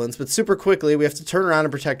javelins, but super quickly we have to turn around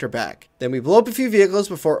and protect our back. Then we blow up a few vehicles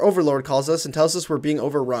before Overlord calls us and tells us we're being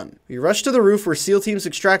overrun. We rush to the roof where SEAL teams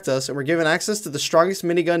extract us and we're given access to the strongest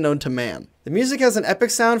minigun known to man. The music has an epic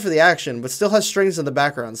sound for the action, but still has strings in the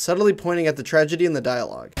background, subtly pointing at the tragedy in the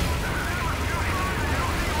dialogue.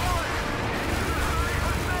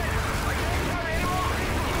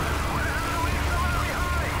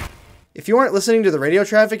 If you aren't listening to the radio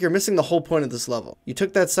traffic, you're missing the whole point of this level. You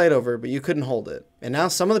took that site over, but you couldn't hold it. And now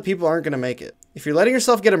some of the people aren't going to make it. If you're letting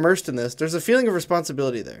yourself get immersed in this, there's a feeling of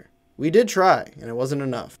responsibility there. We did try, and it wasn't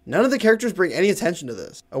enough. None of the characters bring any attention to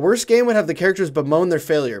this. A worse game would have the characters bemoan their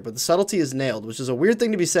failure, but the subtlety is nailed, which is a weird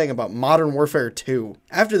thing to be saying about Modern Warfare 2.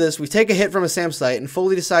 After this, we take a hit from a SAM site, and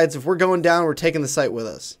Foley decides if we're going down, we're taking the site with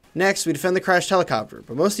us. Next, we defend the crashed helicopter,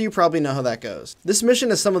 but most of you probably know how that goes. This mission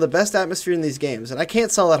has some of the best atmosphere in these games, and I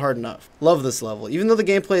can't sell that hard enough. Love this level, even though the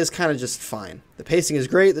gameplay is kinda just fine. The pacing is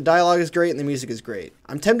great, the dialogue is great, and the music is great.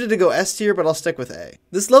 I'm tempted to go S tier, but I'll stick with A.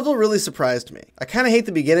 This level really surprised me. I kinda hate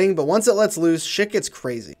the beginning, but once it lets loose, shit gets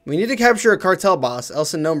crazy. We need to capture a cartel boss,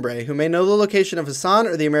 Sin Nombre, who may know the location of Hassan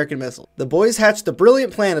or the American missile. The boys hatched the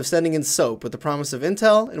brilliant plan of sending in soap with the promise of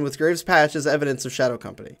intel, and with Graves' patch as evidence of Shadow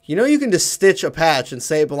Company. You know you can just stitch a patch and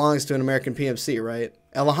say it belongs to an American PMC, right?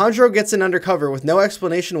 Alejandro gets in undercover with no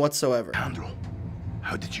explanation whatsoever. Alejandro,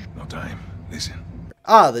 how did you... No time. Listen.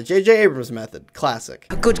 Ah, the J.J. Abrams method. Classic.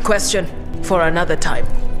 A good question for another time.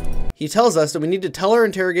 He tells us that we need to tell our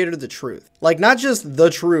interrogator the truth. Like, not just the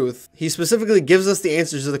truth, he specifically gives us the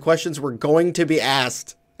answers to the questions we're going to be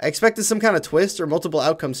asked. I expected some kind of twist or multiple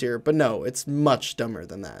outcomes here, but no, it's much dumber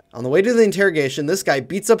than that. On the way to the interrogation, this guy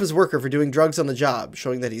beats up his worker for doing drugs on the job,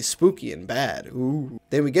 showing that he's spooky and bad. Ooh.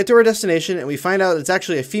 Then we get to our destination and we find out it's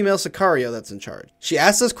actually a female Sicario that's in charge. She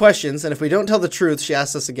asks us questions, and if we don't tell the truth, she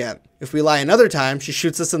asks us again. If we lie another time, she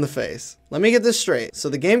shoots us in the face. Let me get this straight. So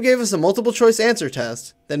the game gave us a multiple choice answer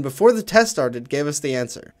test, then before the test started, gave us the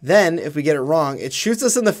answer. Then, if we get it wrong, it shoots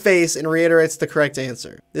us in the face and reiterates the correct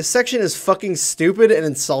answer. This section is fucking stupid and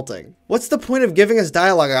insulting. What's the point of giving us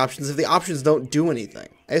dialogue options if the options don't do anything?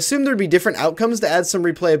 I assumed there'd be different outcomes to add some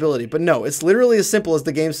replayability, but no, it's literally as simple as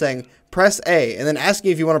the game saying, press A, and then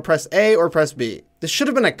asking if you want to press A or press B. This should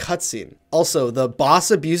have been a cutscene. Also, the boss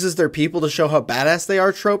abuses their people to show how badass they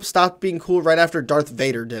are trope stopped being cool right after Darth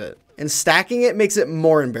Vader did it. And stacking it makes it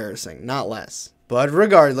more embarrassing, not less. But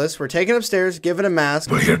regardless, we're taken upstairs, given a mask.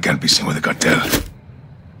 But here can't be seen with the cartel.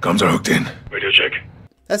 Comms are hooked in. Radio check.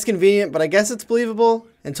 That's convenient, but I guess it's believable.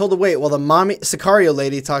 And told to wait while the mommy Sicario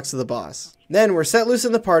lady talks to the boss. Then we're set loose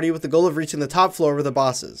in the party with the goal of reaching the top floor where the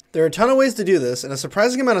boss is. There are a ton of ways to do this, and a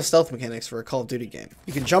surprising amount of stealth mechanics for a Call of Duty game.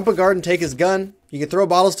 You can jump a guard and take his gun, you can throw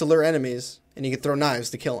bottles to lure enemies, and you can throw knives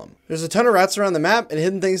to kill them. There's a ton of rats around the map and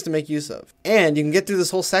hidden things to make use of. And you can get through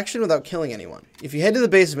this whole section without killing anyone. If you head to the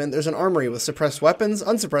basement, there's an armory with suppressed weapons,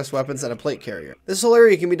 unsuppressed weapons, and a plate carrier. This whole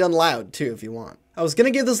area can be done loud, too, if you want. I was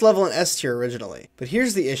gonna give this level an S tier originally, but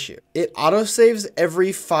here's the issue. It autosaves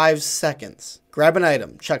every 5 seconds. Grab an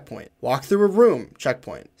item, checkpoint. Walk through a room,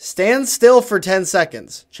 checkpoint. Stand still for 10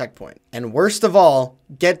 seconds, checkpoint. And worst of all,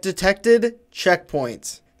 get detected,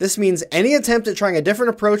 checkpoint. This means any attempt at trying a different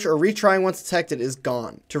approach or retrying once detected is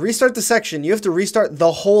gone. To restart the section, you have to restart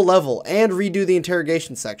the whole level and redo the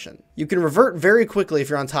interrogation section. You can revert very quickly if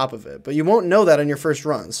you're on top of it, but you won't know that on your first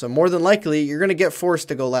run, so more than likely, you're going to get forced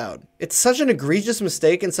to go loud. It's such an egregious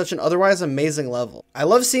mistake in such an otherwise amazing level. I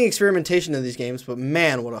love seeing experimentation in these games, but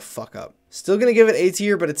man, what a fuck up. Still gonna give it A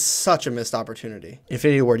tier, but it's such a missed opportunity.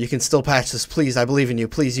 Infinity Ward, you can still patch this, please, I believe in you,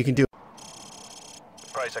 please, you can do it.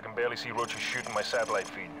 Price, I can barely see Roach shooting my satellite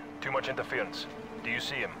feed. Too much interference. Do you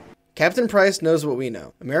see him? Captain Price knows what we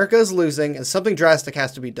know. America is losing, and something drastic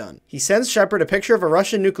has to be done. He sends Shepard a picture of a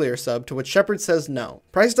Russian nuclear sub, to which Shepard says no.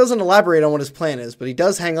 Price doesn't elaborate on what his plan is, but he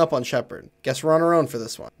does hang up on Shepard. Guess we're on our own for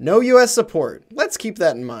this one. No US support. Let's keep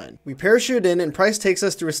that in mind. We parachute in, and Price takes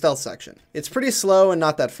us through a stealth section. It's pretty slow and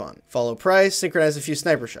not that fun. Follow Price, synchronize a few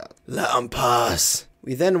sniper shots. Let 'em pass.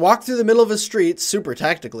 We then walk through the middle of a street, super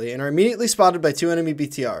tactically, and are immediately spotted by 2 enemy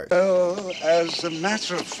BTRs. Well, as a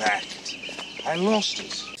matter of fact, I lost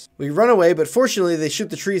it. We run away, but fortunately they shoot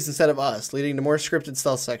the trees instead of us, leading to more scripted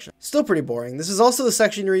stealth section. Still pretty boring. This is also the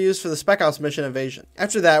section you reuse for the Spec Ops mission Invasion.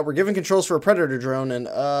 After that, we're given controls for a Predator drone, and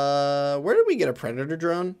where did we get a Predator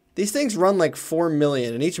drone? These things run like 4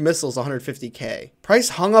 million, and each missile is 150k. Price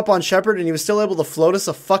hung up on Shepard, and he was still able to float us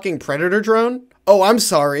a fucking Predator drone? Oh, I'm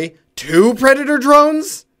sorry. 2 Predator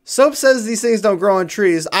drones? Soap says these things don't grow on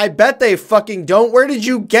trees. I bet they fucking don't. Where did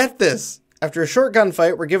you get this? After a short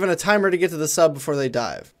gunfight, we're given a timer to get to the sub before they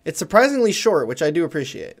dive. It's surprisingly short, which I do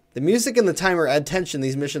appreciate. The music and the timer add tension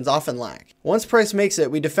these missions often lack. Once Price makes it,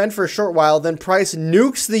 we defend for a short while, then Price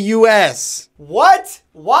nukes the US. What?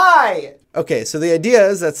 Why? Okay, so the idea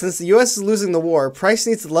is that since the US is losing the war, Price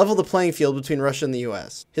needs to level the playing field between Russia and the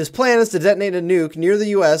US. His plan is to detonate a nuke near the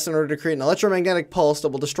US in order to create an electromagnetic pulse that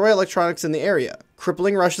will destroy electronics in the area,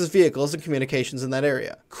 crippling Russia's vehicles and communications in that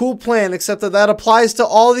area. Cool plan, except that that applies to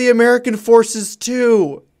all the American forces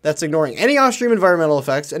too. That's ignoring any off-stream environmental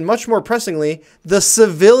effects, and much more pressingly, the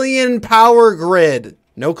civilian power grid.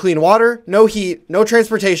 No clean water, no heat, no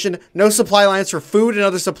transportation, no supply lines for food and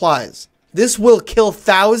other supplies. This will kill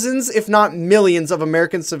thousands, if not millions, of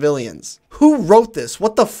American civilians. Who wrote this?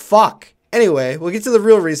 What the fuck? Anyway, we'll get to the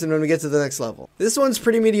real reason when we get to the next level. This one's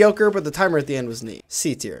pretty mediocre, but the timer at the end was neat.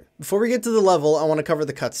 C tier. Before we get to the level, I want to cover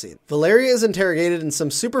the cutscene. Valeria is interrogated, and some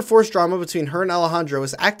super forced drama between her and Alejandro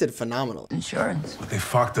is acted phenomenally. Insurance. What the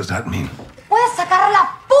fuck does that mean? Puedes sacar la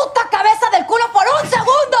puta cabeza del culo por un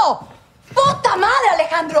segundo! Puta madre,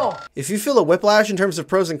 Alejandro! If you feel a whiplash in terms of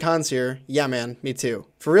pros and cons here, yeah man, me too.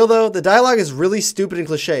 For real though, the dialogue is really stupid and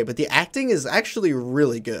cliche, but the acting is actually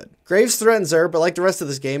really good. Graves threatens her, but like the rest of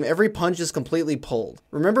this game, every punch is completely pulled.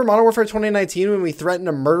 Remember Modern Warfare 2019 when we threatened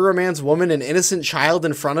to murder a man's woman and innocent child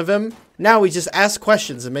in front of him? Now we just ask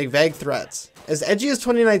questions and make vague threats. As edgy as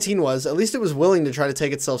 2019 was, at least it was willing to try to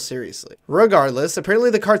take itself seriously. Regardless,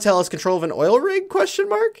 apparently the cartel has control of an oil rig, ?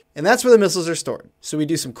 And that's where the missiles are stored. So we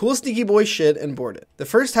do some cool sneaky boy shit and board it. The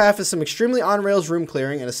first half is some extremely on-rails room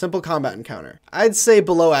clearing and a simple combat encounter. I'd say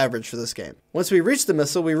below average for this game. Once we reach the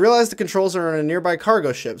missile, we realize the controls are on a nearby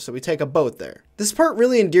cargo ship, so we take a boat there. This part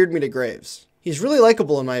really endeared me to Graves. He's really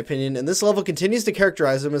likable in my opinion, and this level continues to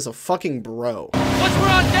characterize him as a fucking bro. Once we're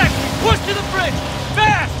on deck, push to the bridge!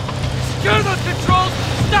 Fast! Secure those controls!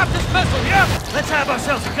 Stop this missile, yeah? Let's have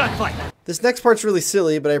ourselves a gunfight! This next part's really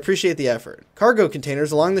silly, but I appreciate the effort. Cargo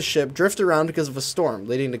containers along the ship drift around because of a storm,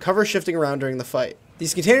 leading to cover shifting around during the fight.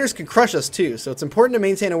 These containers can crush us too, so it's important to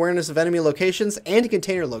maintain awareness of enemy locations and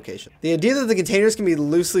container location. The idea that the containers can be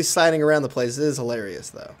loosely sliding around the place is hilarious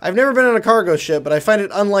though. I've never been on a cargo ship, but I find it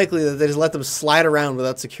unlikely that they just let them slide around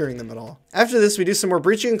without securing them at all. After this, we do some more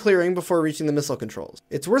breaching and clearing before reaching the missile controls.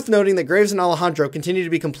 It's worth noting that Graves and Alejandro continue to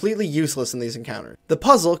be completely useless in these encounters. The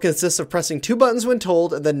puzzle consists of pressing 2 buttons when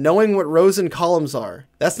told and then knowing what rows and columns are.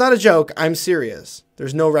 That's not a joke, I'm serious.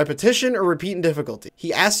 There's no repetition or repeat in difficulty.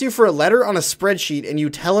 He asks you for a letter on a spreadsheet and you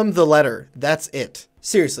tell him the letter. That's it.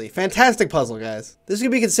 Seriously, fantastic puzzle, guys. This could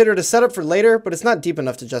be considered a setup for later, but it's not deep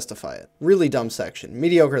enough to justify it. Really dumb section.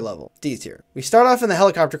 Mediocre level. D tier. We start off in the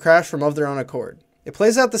helicopter crash from of their own accord. It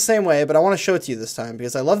plays out the same way, but I want to show it to you this time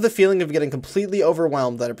because I love the feeling of getting completely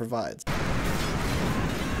overwhelmed that it provides.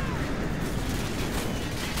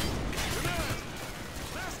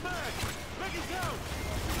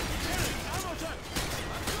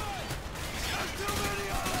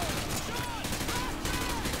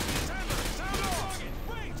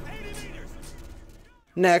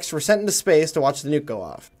 Next, we're sent into space to watch the nuke go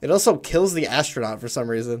off. It also kills the astronaut for some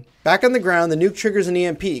reason. Back on the ground, the nuke triggers an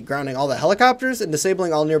EMP, grounding all the helicopters and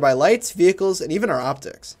disabling all nearby lights, vehicles, and even our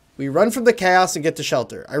optics. We run from the chaos and get to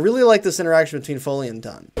shelter. I really like this interaction between Foley and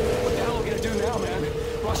Dunn. What the hell are we gonna do now, man?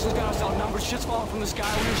 Russia's got us outnumbered, shit's falling from the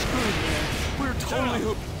sky, we're screwed, man. We're totally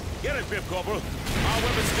hooped. Get it, Pip Corporal. Our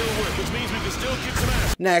weapons still work, which means we can still kick some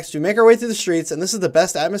ass. Next, we make our way through the streets, and this is the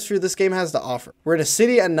best atmosphere this game has to offer. We're in a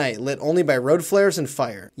city at night, lit only by road flares and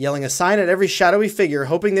fire, yelling a sign at every shadowy figure,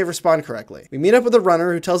 hoping they respond correctly. We meet up with a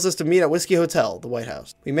runner who tells us to meet at Whiskey Hotel, the White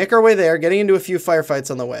House. We make our way there, getting into a few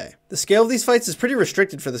firefights on the way. The scale of these fights is pretty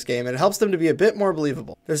restricted for this game, and it helps them to be a bit more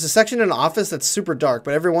believable. There's a section in an office that's super dark,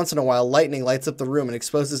 but every once in a while, lightning lights up the room and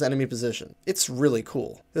exposes enemy position. It's really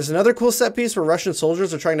cool. There's another cool set piece where Russian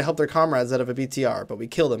soldiers are trying to help their comrades out of a BTR, but we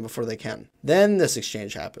kill them before they can. Then this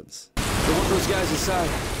exchange happens. Don't want those guys inside.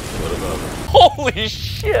 What about them? Holy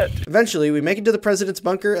shit! Eventually, we make it to the president's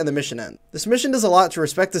bunker and the mission ends. This mission does a lot to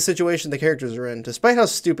respect the situation the characters are in, despite how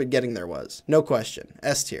stupid getting there was. No question.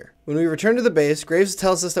 S tier. When we return to the base, Graves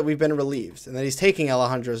tells us that we've been relieved, and that he's taking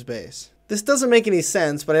Alejandro's base. This doesn't make any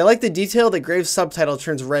sense, but I like the detail that Graves' subtitle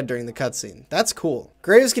turns red during the cutscene. That's cool.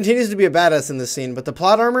 Graves continues to be a badass in this scene, but the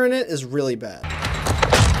plot armor in it is really bad.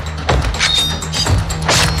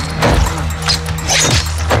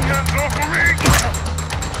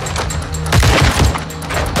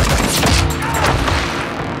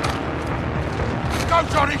 Go,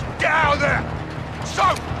 Johnny! Get out of there!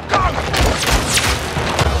 So, go!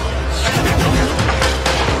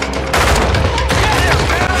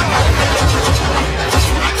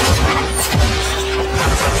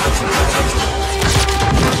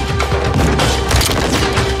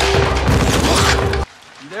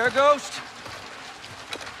 You there, Ghost?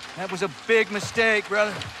 That was a big mistake,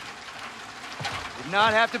 brother. Did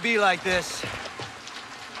not have to be like this.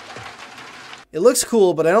 It looks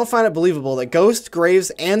cool, but I don't find it believable that Ghost, Graves,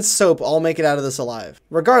 and Soap all make it out of this alive.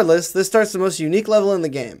 Regardless, this starts the most unique level in the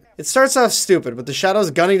game. It starts off stupid, with the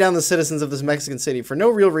Shadows gunning down the citizens of this Mexican city for no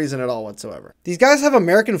real reason at all whatsoever. These guys have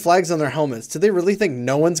American flags on their helmets. Do they really think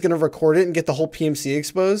no one's gonna record it and get the whole PMC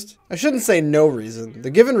exposed? I shouldn't say no reason. The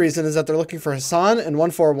given reason is that they're looking for Hassan and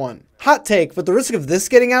 141. Hot take, but the risk of this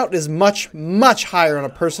getting out is much, much higher on a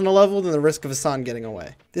personal level than the risk of Hassan getting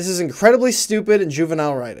away. This is incredibly stupid and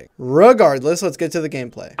juvenile writing. Regardless, let's get to the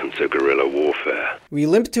gameplay. To guerrilla warfare. We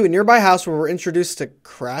limp to a nearby house where we're introduced to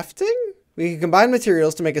crafting? We can combine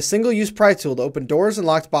materials to make a single-use pry tool to open doors and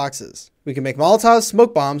locked boxes. We can make Molotovs,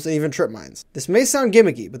 smoke bombs, and even trip mines. This may sound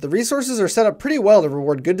gimmicky, but the resources are set up pretty well to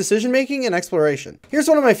reward good decision-making and exploration. Here's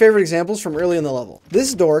one of my favorite examples from early in the level.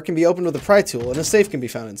 This door can be opened with a pry tool, and a safe can be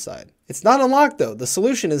found inside. It's not unlocked though, the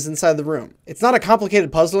solution is inside the room. It's not a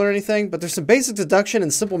complicated puzzle or anything, but there's some basic deduction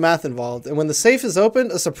and simple math involved, and when the safe is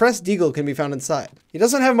opened, a suppressed deagle can be found inside. It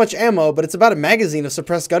doesn't have much ammo, but it's about a magazine of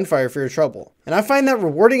suppressed gunfire for your trouble. And I find that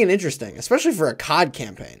rewarding and interesting, especially for a COD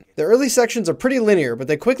campaign. The early sections are pretty linear, but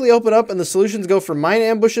they quickly open up and the solutions go from mine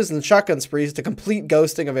ambushes and shotgun sprees to complete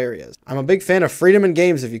ghosting of areas. I'm a big fan of freedom in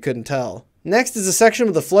games if you couldn't tell. Next is a section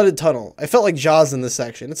with a flooded tunnel. I felt like Jaws in this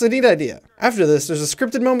section. It's a neat idea. After this, there's a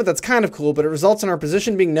scripted moment that's kind of cool, but it results in our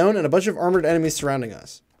position being known and a bunch of armored enemies surrounding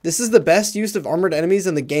us. This is the best use of armored enemies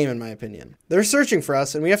in the game, in my opinion. They're searching for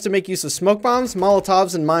us, and we have to make use of smoke bombs,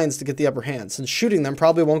 Molotovs, and mines to get the upper hand, since shooting them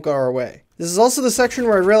probably won't go our way. This is also the section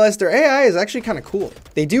where I realized their AI is actually kind of cool.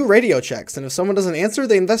 They do radio checks, and if someone doesn't answer,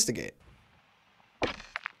 they investigate. I'm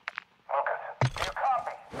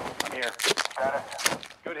here. Status.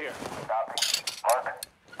 Good here. Copy. Mark.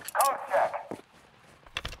 Code check.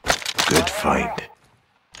 Good find. You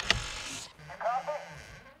copy?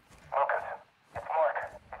 Lucas. It's Mark.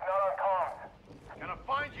 He's not on comms. Gonna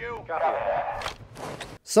find you. Copy.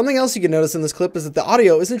 Something else you can notice in this clip is that the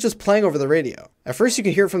audio isn't just playing over the radio. At first you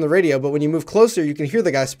can hear it from the radio, but when you move closer, you can hear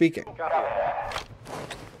the guy speaking.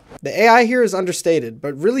 The AI here is understated,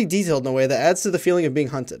 but really detailed in a way that adds to the feeling of being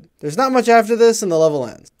hunted. There's not much after this and the level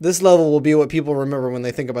ends. This level will be what people remember when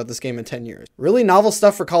they think about this game in 10 years. Really novel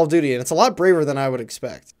stuff for Call of Duty, and it's a lot braver than I would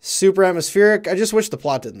expect. Super atmospheric, I just wish the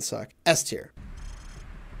plot didn't suck. S tier.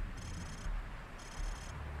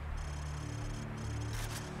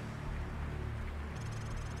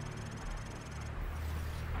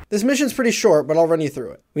 This mission's pretty short, but I'll run you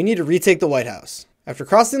through it. We need to retake the White House. After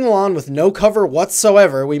crossing the lawn with no cover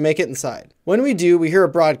whatsoever, we make it inside. When we do, we hear a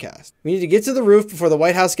broadcast. We need to get to the roof before the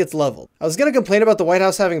White House gets leveled. I was going to complain about the White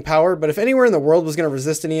House having power, but if anywhere in the world was going to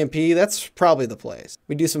resist an EMP, that's probably the place.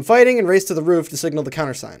 We do some fighting and race to the roof to signal the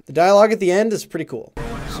countersign. The dialogue at the end is pretty cool.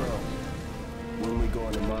 So, when we go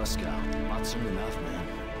into Moscow, not soon enough, man.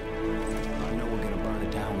 I know we're going to burn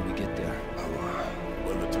it down when we get there.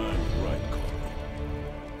 When the time is right, Corporal.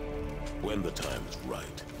 When the time is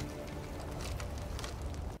right.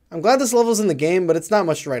 I'm glad this level's in the game, but it's not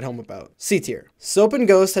much to write home about. C tier. Soap and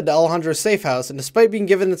Ghost head to Alejandro's safe house, and despite being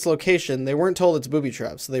given its location, they weren't told it's booby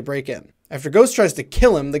traps, so they break in. After Ghost tries to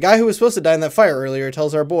kill him, the guy who was supposed to die in that fire earlier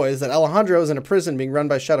tells our boys that Alejandro is in a prison being run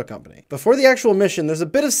by Shadow Company. Before the actual mission, there's a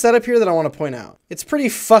bit of setup here that I want to point out. It's pretty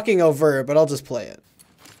fucking overt, but I'll just play it.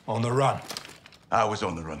 On the run. I was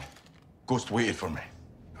on the run. Ghost waited for me.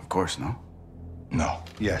 Of course, no? No.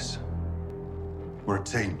 Yes. We're a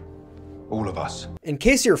team. All of us. In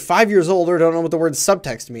case you're 5 years old or don't know what the word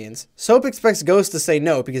subtext means, Soap expects Ghost to say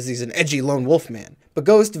no because he's an edgy lone wolf man. But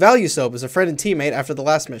Ghost values Soap as a friend and teammate after the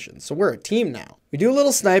last mission, so we're a team now. We do a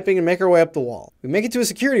little sniping and make our way up the wall. We make it to a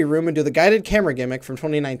security room and do the guided camera gimmick from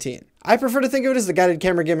 2019. I prefer to think of it as the guided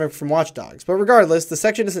camera gimmick from Watch Dogs, but regardless, the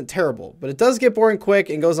section isn't terrible, but it does get boring quick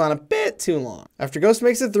and goes on a bit too long. After Ghost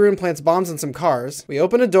makes it through and plants bombs on some cars, we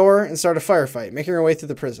open a door and start a firefight, making our way through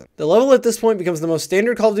the prison. The level at this point becomes the most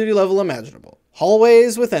standard Call of Duty level imaginable.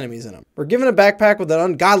 Hallways with enemies in them. We're given a backpack with an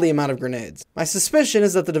ungodly amount of grenades. My suspicion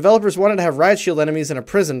is that the developers wanted to have riot shield enemies in a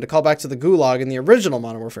prison to call back to the Gulag in the original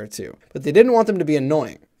Modern Warfare 2, but they didn't want them to be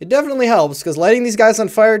annoying. It definitely helps, because lighting these guys on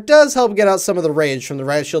fire does help get out some of the rage from the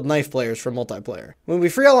riot shield knife players from multiplayer. When we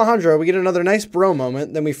free Alejandro, we get another nice bro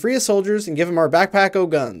moment, then we free his soldiers and give him our backpack-o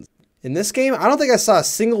guns. In this game, I don't think I saw a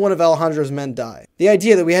single one of Alejandro's men die. The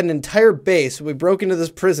idea that we had an entire base where we broke into this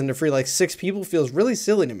prison to free like 6 people feels really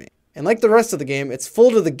silly to me. And like the rest of the game, it's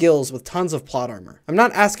full to the gills with tons of plot armor. I'm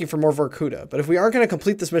not asking for more Vorkuta, but if we aren't going to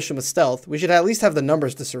complete this mission with stealth, we should at least have the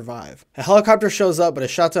numbers to survive. A helicopter shows up but is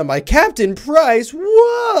shot down by Captain Price.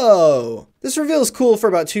 Whoa! This reveal is cool for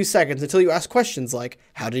about 2 seconds until you ask questions like,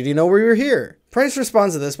 how did he know we were here? Price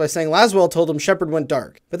responds to this by saying Laswell told him Shepard went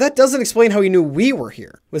dark, but that doesn't explain how he knew we were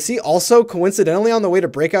here. Was he also coincidentally on the way to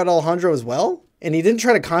break out Alejandro as well? And he didn't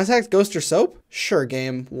try to contact Ghost or Soap? Sure,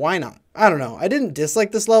 game, why not? I don't know, I didn't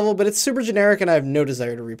dislike this level, but it's super generic and I have no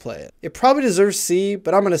desire to replay it. It probably deserves C,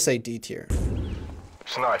 but I'm gonna say D tier.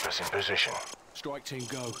 Snipers in position. Strike team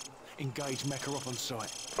go. Engage Makarov on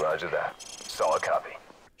site. Roger that. Solid copy.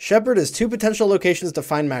 Shepard has 2 potential locations to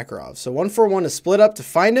find Makarov, so 141 is split up to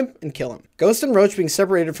find him and kill him. Ghost and Roach being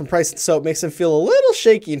separated from Price and Soap makes him feel a little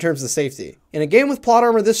shaky in terms of safety. In a game with plot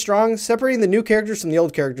armor this strong, separating the new characters from the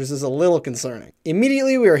old characters is a little concerning.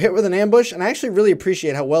 Immediately we are hit with an ambush, and I actually really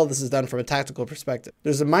appreciate how well this is done from a tactical perspective.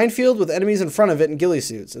 There's a minefield with enemies in front of it in ghillie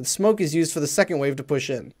suits, and smoke is used for the second wave to push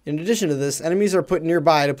in. In addition to this, enemies are put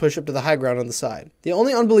nearby to push up to the high ground on the side. The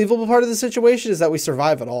only unbelievable part of the situation is that we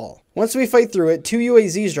survive at all. Once we fight through it, 2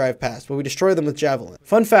 UAZs drive past, but we destroy them with Javelin.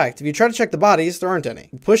 Fun fact, if you try to check the bodies, there aren't any.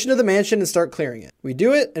 We push into the mansion and start clearing it. We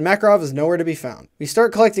do it, and Makarov is nowhere to be found. We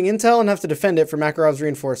start collecting intel and have to defend it from Makarov's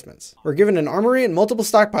reinforcements. We're given an armory and multiple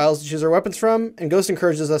stockpiles to choose our weapons from, and Ghost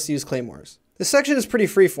encourages us to use claymores. This section is pretty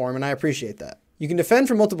freeform, and I appreciate that. You can defend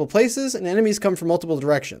from multiple places, and enemies come from multiple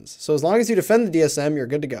directions, so as long as you defend the DSM, you're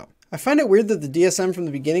good to go. I find it weird that the DSM from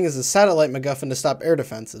the beginning is a satellite MacGuffin to stop air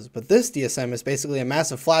defenses, but this DSM is basically a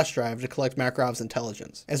massive flash drive to collect Makarov's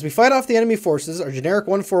intelligence. As we fight off the enemy forces, our generic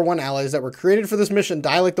 141 allies that were created for this mission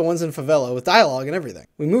die like the ones in Favela with dialogue and everything.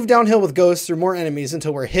 We move downhill with Ghost through more enemies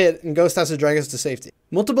until we're hit, and Ghost has to drag us to safety.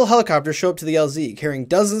 Multiple helicopters show up to the LZ, carrying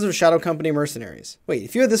dozens of Shadow Company mercenaries. Wait,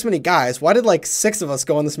 if you had this many guys, why did like 6 of us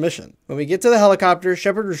go on this mission? When we get to the helicopter,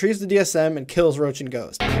 Shepard retrieves the DSM and kills Roach and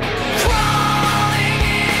Ghost,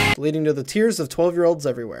 leading to the tears of 12-year-olds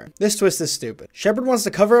everywhere. This twist is stupid. Shepard wants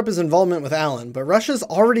to cover up his involvement with Alan, but Russia's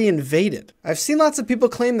already invaded. I've seen lots of people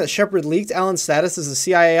claim that Shepard leaked Alan's status as a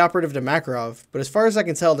CIA operative to Makarov, but as far as I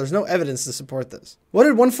can tell, there's no evidence to support this. What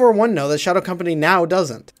did 141 know that Shadow Company now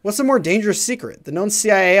doesn't? What's a more dangerous secret? The known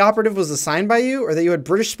CIA operative was assigned by you, or that you had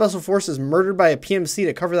British Special Forces murdered by a PMC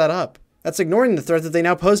to cover that up? That's ignoring the threat that they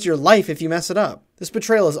now pose to your life if you mess it up. This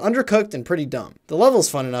betrayal is undercooked and pretty dumb. The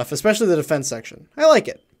level's fun enough, especially the defense section. I like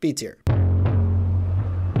it. B tier.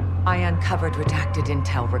 I uncovered redacted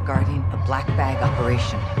intel regarding a black bag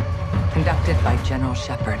operation conducted by General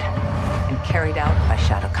Shepard and carried out by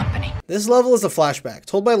Shadow Company. This level is a flashback,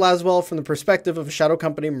 told by Laswell from the perspective of a Shadow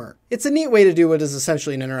Company merc. It's a neat way to do what is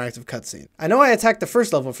essentially an interactive cutscene. I know I attacked the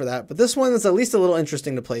first level for that, but this one is at least a little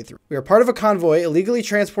interesting to play through. We are part of a convoy illegally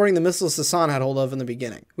transporting the missiles Hassan had hold of in the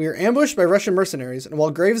beginning. We are ambushed by Russian mercenaries, and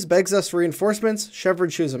while Graves begs us for reinforcements,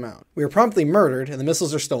 Shepard chews him out. We are promptly murdered, and the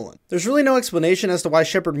missiles are stolen. There's really no explanation as to why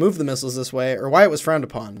Shepard moved the missiles this way, or why it was frowned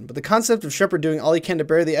upon, but the concept of Shepard doing all he can to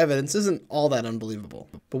bury the evidence isn't all that unbelievable.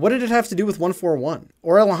 But what did it have to do with 141?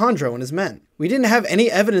 Or Alejandro and his men? We didn't have any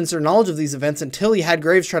evidence or knowledge of these events until he had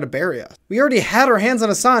Graves try to bury us. We already had our hands on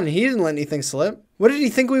Hassan and he didn't let anything slip. What did he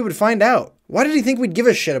think we would find out? Why did he think we'd give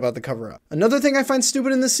a shit about the cover-up? Another thing I find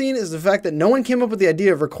stupid in this scene is the fact that no one came up with the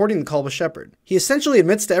idea of recording the call with Shepard. He essentially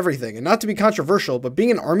admits to everything, and not to be controversial, but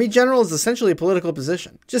being an army general is essentially a political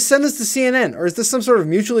position. Just send this to CNN, or is this some sort of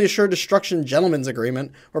mutually assured destruction gentleman's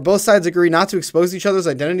agreement, where both sides agree not to expose each other's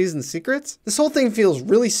identities and secrets? This whole thing feels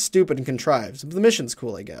really stupid and contrived, but the mission's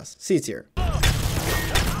cool, I guess. C tier.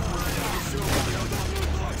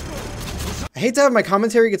 I hate to have my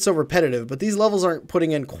commentary get so repetitive, but these levels aren't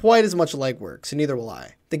putting in quite as much legwork, so neither will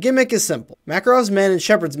I. The gimmick is simple. Makarov's men and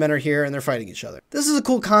Shepard's men are here and they're fighting each other. This is a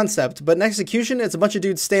cool concept, but in execution, it's a bunch of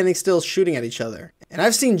dudes standing still shooting at each other. And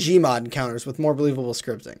I've seen Gmod encounters with more believable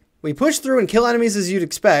scripting. We push through and kill enemies as you'd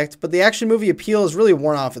expect, but the action movie appeal is really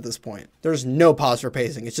worn off at this point. There's no pause for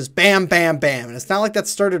pacing, it's just bam, bam, bam, and it's not like that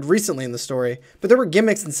started recently in the story, but there were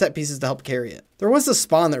gimmicks and set pieces to help carry it. There was a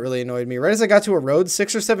spawn that really annoyed me. Right as I got to a road,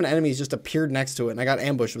 6 or 7 enemies just appeared next to it and I got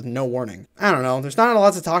ambushed with no warning. I don't know, there's not a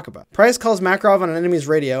lot to talk about. Price calls Makarov on an enemy's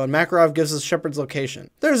radio and Makarov gives us Shepard's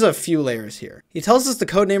location. There's a few layers here. He tells us the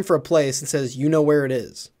codename for a place and says, "You know where it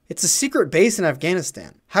is." It's a secret base in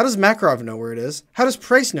Afghanistan. How does Makarov know where it is? How does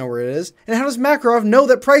Price know where it is? And how does Makarov know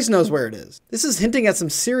that Price knows where it is? This is hinting at some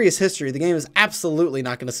serious history the game is absolutely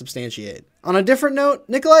not going to substantiate. On a different note,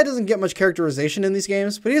 Nikolai doesn't get much characterization in these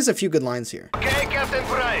games, but he has a few good lines here. Okay, Captain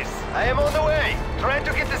Price, I am on the way. Try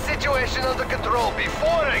to get the situation under control before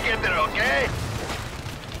I get there, okay?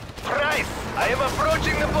 Price, I am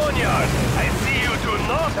approaching the boneyard. I see you do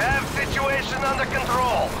not have situation under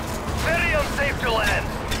control. Very unsafe to land.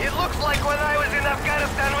 It looks like when I was in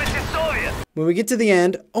Afghanistan with the Soviets. When we get to the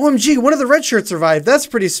end, OMG, one of the red shirts survived. That's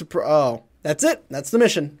pretty oh. That's it. That's the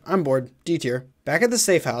mission. I'm bored. D tier. Back at the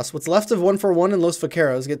safe house, what's left of 141 and Los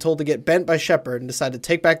Vaqueros get told to get bent by Shepard and decide to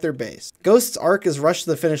take back their base. Ghost's arc is rushed to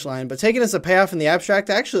the finish line, but taken as a payoff in the abstract,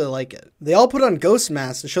 I actually like it. They all put on Ghost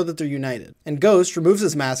masks to show that they're united, and Ghost removes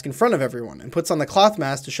his mask in front of everyone and puts on the cloth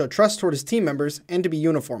mask to show trust toward his team members and to be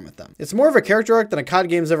uniform with them. It's more of a character arc than a COD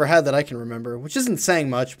game's ever had that I can remember, which isn't saying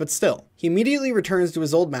much, but still. He immediately returns to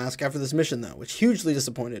his old mask after this mission though, which hugely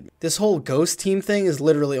disappointed me. This whole Ghost team thing is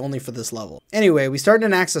literally only for this level. Anyway, we start in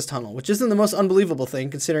an access tunnel, which isn't the most unbelievable thing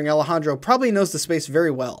considering Alejandro probably knows the space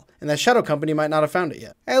very well, and that Shadow Company might not have found it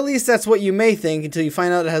yet. At least that's what you may think until you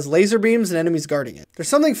find out it has laser beams and enemies guarding it. There's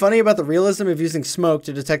something funny about the realism of using smoke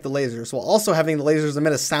to detect the lasers, while also having the lasers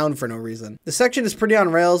emit a sound for no reason. The section is pretty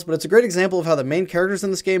on rails, but it's a great example of how the main characters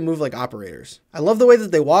in this game move like operators. I love the way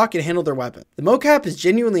that they walk and handle their weapon. The mocap is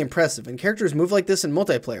genuinely impressive, and characters move like this in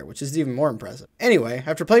multiplayer, which is even more impressive. Anyway,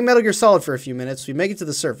 after playing Metal Gear Solid for a few minutes, we make it to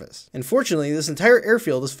the surface. And fortunately, this entire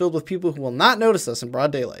airfield is filled with people who will not notice us in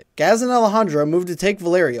broad daylight. Gaz and Alejandro move to take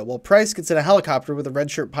Valeria, while Price gets in a helicopter with a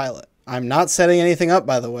red shirt pilot. I'm not setting anything up,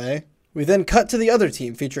 by the way. We then cut to the other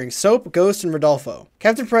team, featuring Soap, Ghost, and Rodolfo.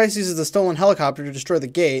 Captain Price uses the stolen helicopter to destroy the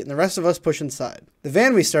gate, and the rest of us push inside. The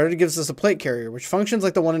van we started gives us a plate carrier, which functions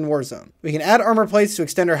like the one in Warzone. We can add armor plates to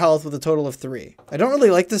extend our health with a total of 3. I don't really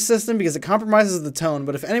like this system because it compromises the tone,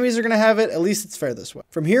 but if enemies are going to have it, at least it's fair this way.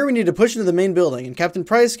 From here, we need to push into the main building, and Captain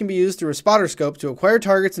Price can be used through a spotter scope to acquire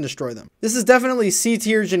targets and destroy them. This is definitely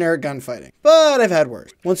C-tier generic gunfighting, but I've had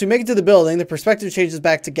worse. Once we make it to the building, the perspective changes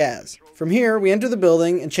back to Gaz. From here, we enter the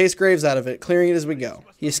building and chase Graves out of it, clearing it as we go.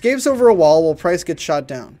 He escapes over a wall while Price gets shot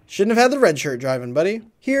down. Shouldn't have had the red shirt driving, buddy.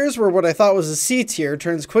 Here's where what I thought was a C tier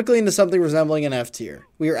turns quickly into something resembling an F tier.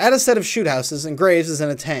 We are at a set of shoot houses and Graves is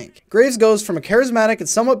in a tank. Graves goes from a charismatic and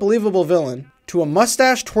somewhat believable villain to a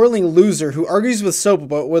mustache-twirling loser who argues with Soap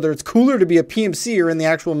about whether it's cooler to be a PMC or in the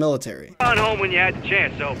actual military. On home when you had the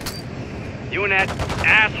chance, Soap. You and that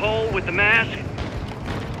asshole with the mask?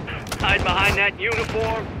 Hide behind that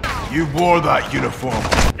uniform? You wore that uniform.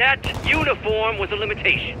 That uniform was a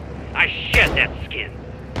limitation. I shed that skin.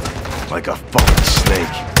 Like a fucking snake.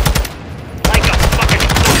 Like a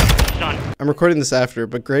fucking son. I'm recording this after,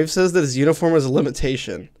 but Graves says that his uniform was a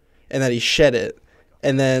limitation and that he shed it.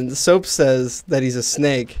 And then Soap says that he's a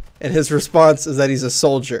snake, and his response is that he's a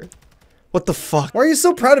soldier. What the fuck? Why are you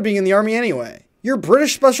so proud of being in the army anyway? You're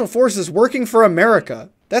British Special Forces working for America.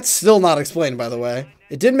 That's still not explained, by the way.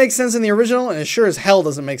 It did make sense in the original, and it sure as hell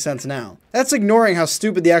doesn't make sense now. That's ignoring how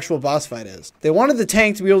stupid the actual boss fight is. They wanted the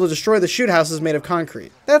tank to be able to destroy the shoot houses made of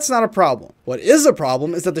concrete. That's not a problem. What is a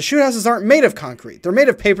problem is that the shoot houses aren't made of concrete. They're made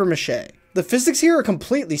of paper mache. The physics here are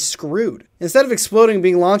completely screwed. Instead of exploding and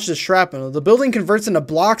being launched as shrapnel, the building converts into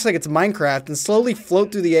blocks like it's Minecraft and slowly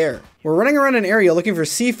float through the air. We're running around an area looking for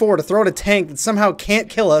C4 to throw at a tank that somehow can't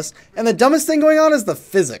kill us, and the dumbest thing going on is the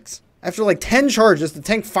physics. After like 10 charges, the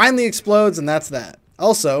tank finally explodes, and that's that.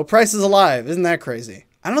 Also, Price is alive. Isn't that crazy?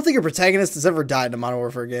 I don't think a protagonist has ever died in a Modern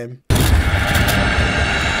Warfare game. Everyone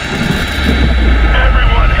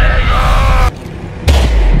hang on!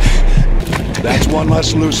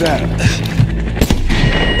 let's loose at him.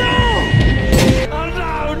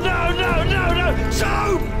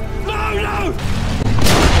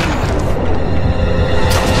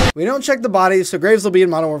 We don't check the body, so Graves will be in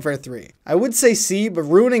Modern Warfare 3. I would say C, but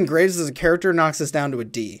ruining Graves as a character knocks us down to a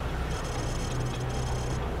D.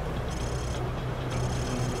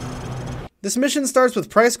 This mission starts with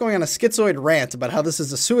Price going on a schizoid rant about how this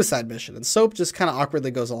is a suicide mission, and Soap just kind of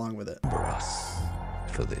awkwardly goes along with it. Remember us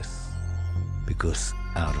for this, because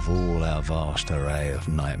out of all our vast array of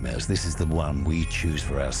nightmares, this is the one we choose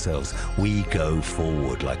for ourselves. We go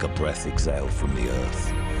forward like a breath exhaled from the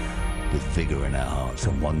earth, with vigor in our hearts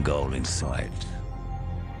and one goal in sight.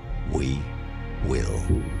 We will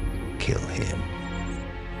kill him.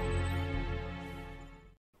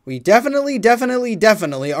 We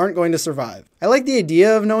definitely aren't going to survive. I like the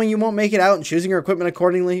idea of knowing you won't make it out and choosing your equipment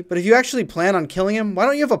accordingly, but if you actually plan on killing him, why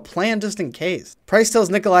don't you have a plan just in case? Price tells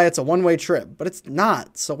Nikolai it's a one-way trip, but it's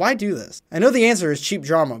not, so why do this? I know the answer is cheap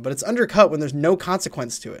drama, but it's undercut when there's no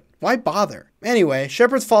consequence to it. Why bother? Anyway,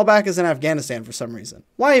 Shepard's fallback is in Afghanistan for some reason.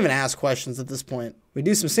 Why even ask questions at this point? We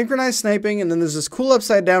do some synchronized sniping, and then there's this cool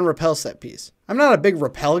upside-down rappel set piece. I'm not a big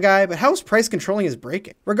rappel guy, but how is Price controlling his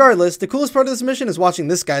braking? Regardless, the coolest part of this mission is watching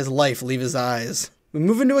this guy's life leave his eyes. We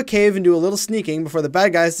move into a cave and do a little sneaking before the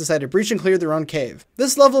bad guys decide to breach and clear their own cave.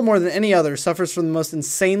 This level, more than any other, suffers from the most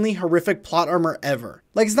insanely horrific plot armor ever.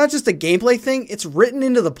 Like, it's not just a gameplay thing, it's written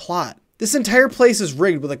into the plot. This entire place is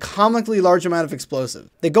rigged with a comically large amount of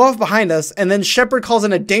explosive. They go off behind us, and then Shepard calls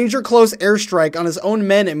in a danger close airstrike on his own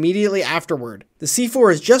men immediately afterward. The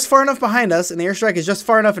C4 is just far enough behind us, and the airstrike is just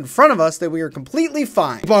far enough in front of us that we are completely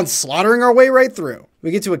fine. Keep on slaughtering our way right through.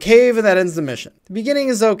 We get to a cave, and that ends the mission. The beginning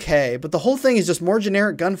is okay, but the whole thing is just more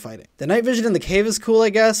generic gunfighting. The night vision in the cave is cool,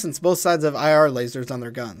 I guess, since both sides have IR lasers on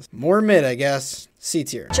their guns. More mid, I guess. C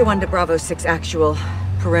tier. 1 to Bravo 6 actual.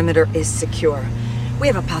 Perimeter is secure. We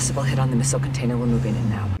have a possible hit on the missile container. We're moving in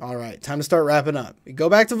now. Alright, time to start wrapping up. We go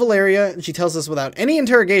back to Valeria, and she tells us without any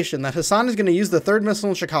interrogation that Hassan is going to use the third missile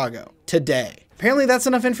in Chicago. Today. Apparently that's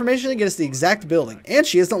enough information to get us the exact building. And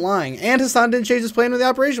she isn't lying. And Hassan didn't change his plan when the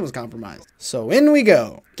operation was compromised. So in we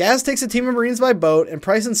go. Gaz takes a team of Marines by boat, and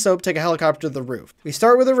Price and Soap take a helicopter to the roof. We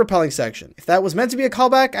start with a rappelling section. If that was meant to be a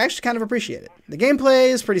callback, I actually kind of appreciate it. The gameplay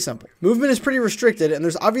is pretty simple. Movement is pretty restricted, and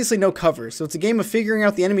there's obviously no cover, so it's a game of figuring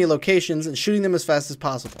out the enemy locations and shooting them as fast as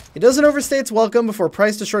possible. It doesn't overstay its welcome before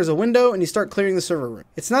Price destroys a window and you start clearing the server room.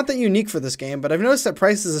 It's not that unique for this game, but I've noticed that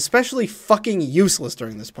Price is especially fucking useless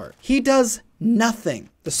during this part. He does nothing.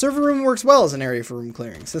 The server room works well as an area for room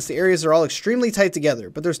clearing, since the areas are all extremely tight together,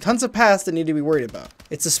 but there's tons of paths that need to be worried about.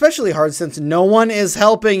 It's especially hard since no one is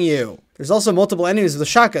helping you. There's also multiple enemies with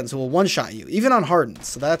shotguns who will one-shot you, even on hardened,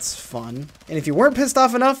 so that's fun. And if you weren't pissed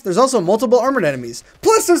off enough, there's also multiple armored enemies.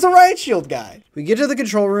 Plus there's a riot shield guy. We get to the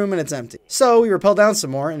control room and it's empty. So we rappel down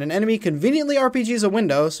some more, and an enemy conveniently RPGs a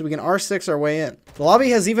window so we can R6 our way in. The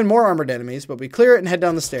lobby has even more armored enemies, but we clear it and head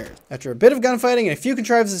down the stairs. After a bit of gunfighting and a few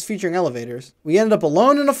contrivances featuring elevators, we ended up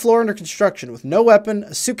alone in a floor under construction with no weapon,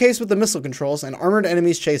 a suitcase with the missile controls, and armored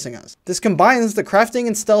enemies chasing us. This combines the crafting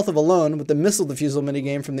and stealth of Alone with the missile defusal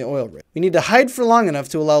minigame from the oil rig. We need to hide for long enough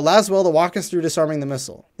to allow Laswell to walk us through disarming the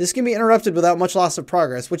missile. This can be interrupted without much loss of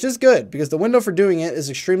progress, which is good because the window for doing it is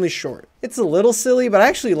extremely short. It's a little silly, but I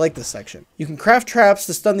actually like this section. You can craft traps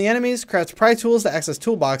to stun the enemies, craft pry tools to access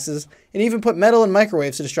toolboxes, and even put metal and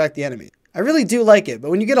microwaves to distract the enemy. I really do like it,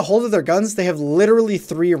 but when you get a hold of their guns, they have literally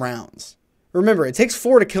 3 rounds. Remember, it takes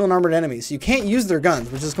 4 to kill an armored enemy, so you can't use their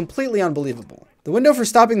guns, which is completely unbelievable. The window for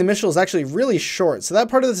stopping the missile is actually really short, so that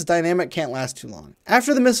part of this dynamic can't last too long.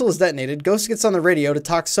 After the missile is detonated, Ghost gets on the radio to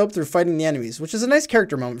talk Soap through fighting the enemies, which is a nice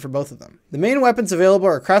character moment for both of them. The main weapons available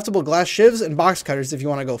are craftable glass shivs and box cutters if you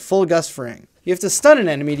want to go full Gus Fring. You have to stun an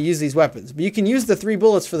enemy to use these weapons, but you can use the 3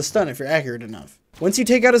 bullets for the stun if you're accurate enough. Once you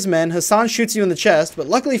take out his men, Hassan shoots you in the chest, but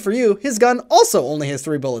luckily for you, his gun also only has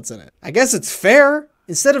 3 bullets in it. I guess it's fair.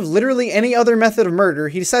 Instead of literally any other method of murder,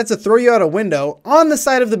 he decides to throw you out a window on the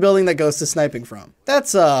side of the building that Ghost is sniping from.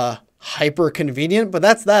 That's, hyper convenient, but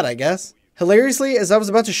that's that, I guess. Hilariously, as I was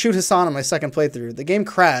about to shoot Hassan on my second playthrough, the game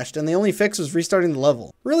crashed and the only fix was restarting the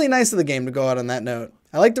level. Really nice of the game to go out on that note.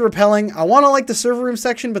 I like the rappelling, I want to like the server room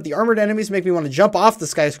section, but the armored enemies make me want to jump off the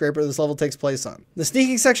skyscraper this level takes place on. The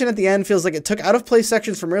sneaking section at the end feels like it took out of place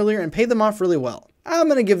sections from earlier and paid them off really well. I'm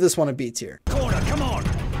gonna give this one a B tier. Corner, come on!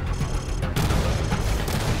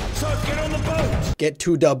 So get on the boat! Get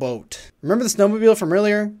to the boat. Remember the snowmobile from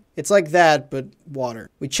earlier? It's like that, but water.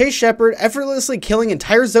 We chase Shepard, effortlessly killing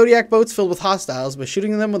entire Zodiac boats filled with hostiles by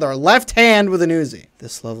shooting them with our left hand with an Uzi.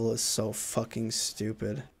 This level is so fucking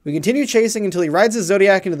stupid. We continue chasing until he rides his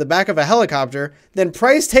Zodiac into the back of a helicopter, then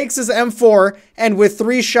Price takes his M4 and with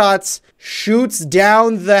 3 shots, shoots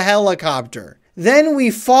down the helicopter. Then we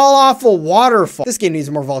fall off a waterfall. This game needs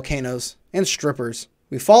more volcanoes and strippers.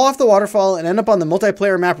 We fall off the waterfall and end up on the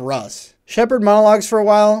multiplayer map Russ. Shepard monologues for a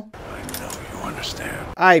while. I know you understand.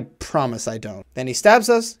 I promise I don't. Then he stabs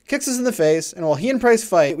us, kicks us in the face, and while he and Price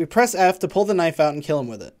fight, we press F to pull the knife out and kill him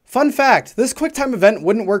with it. Fun fact, this QuickTime event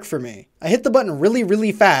wouldn't work for me. I hit the button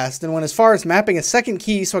really fast and went as far as mapping a second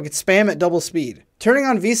key so I could spam at double speed. Turning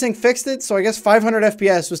on VSync fixed it, so I guess 500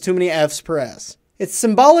 FPS was too many Fs per S. It's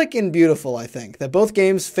symbolic and beautiful, I think, that both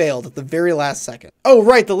games failed at the very last second. Oh,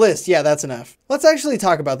 right, the list. Yeah, that's enough. Let's actually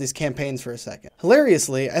talk about these campaigns for a second.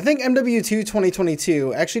 Hilariously, I think MW2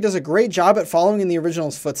 2022 actually does a great job at following in the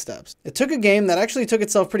original's footsteps. It took a game that actually took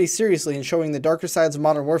itself pretty seriously in showing the darker sides of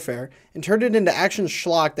Modern Warfare and turned it into action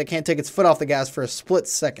schlock that can't take its foot off the gas for a split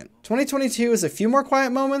second. 2022 has a few more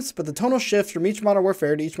quiet moments, but the tonal shift from each Modern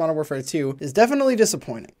Warfare to each Modern Warfare 2 is definitely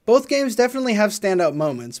disappointing. Both games definitely have standout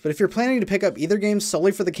moments, but if you're planning to pick up either game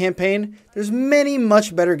solely for the campaign, there's many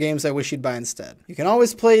much better games I wish you'd buy instead. You can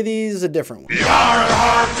always play these a different way.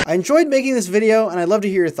 I enjoyed making this video and I'd love to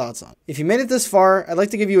hear your thoughts on it. If you made it this far, I'd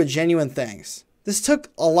like to give you a genuine thanks. This took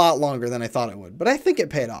a lot longer than I thought it would, but I think it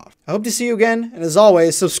paid off. I hope to see you again, and as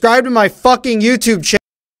always, subscribe to my fucking YouTube channel.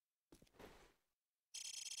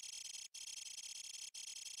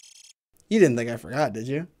 You didn't think I forgot, did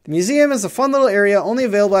you? The museum is a fun little area only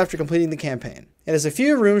available after completing the campaign. It has a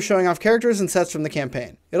few rooms showing off characters and sets from the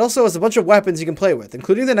campaign. It also has a bunch of weapons you can play with,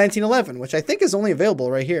 including the 1911, which I think is only available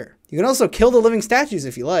right here. You can also kill the living statues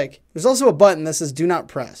if you like. There's also a button that says do not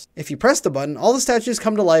press. If you press the button, all the statues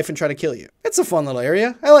come to life and try to kill you. It's a fun little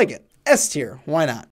area. I like it. S tier, why not?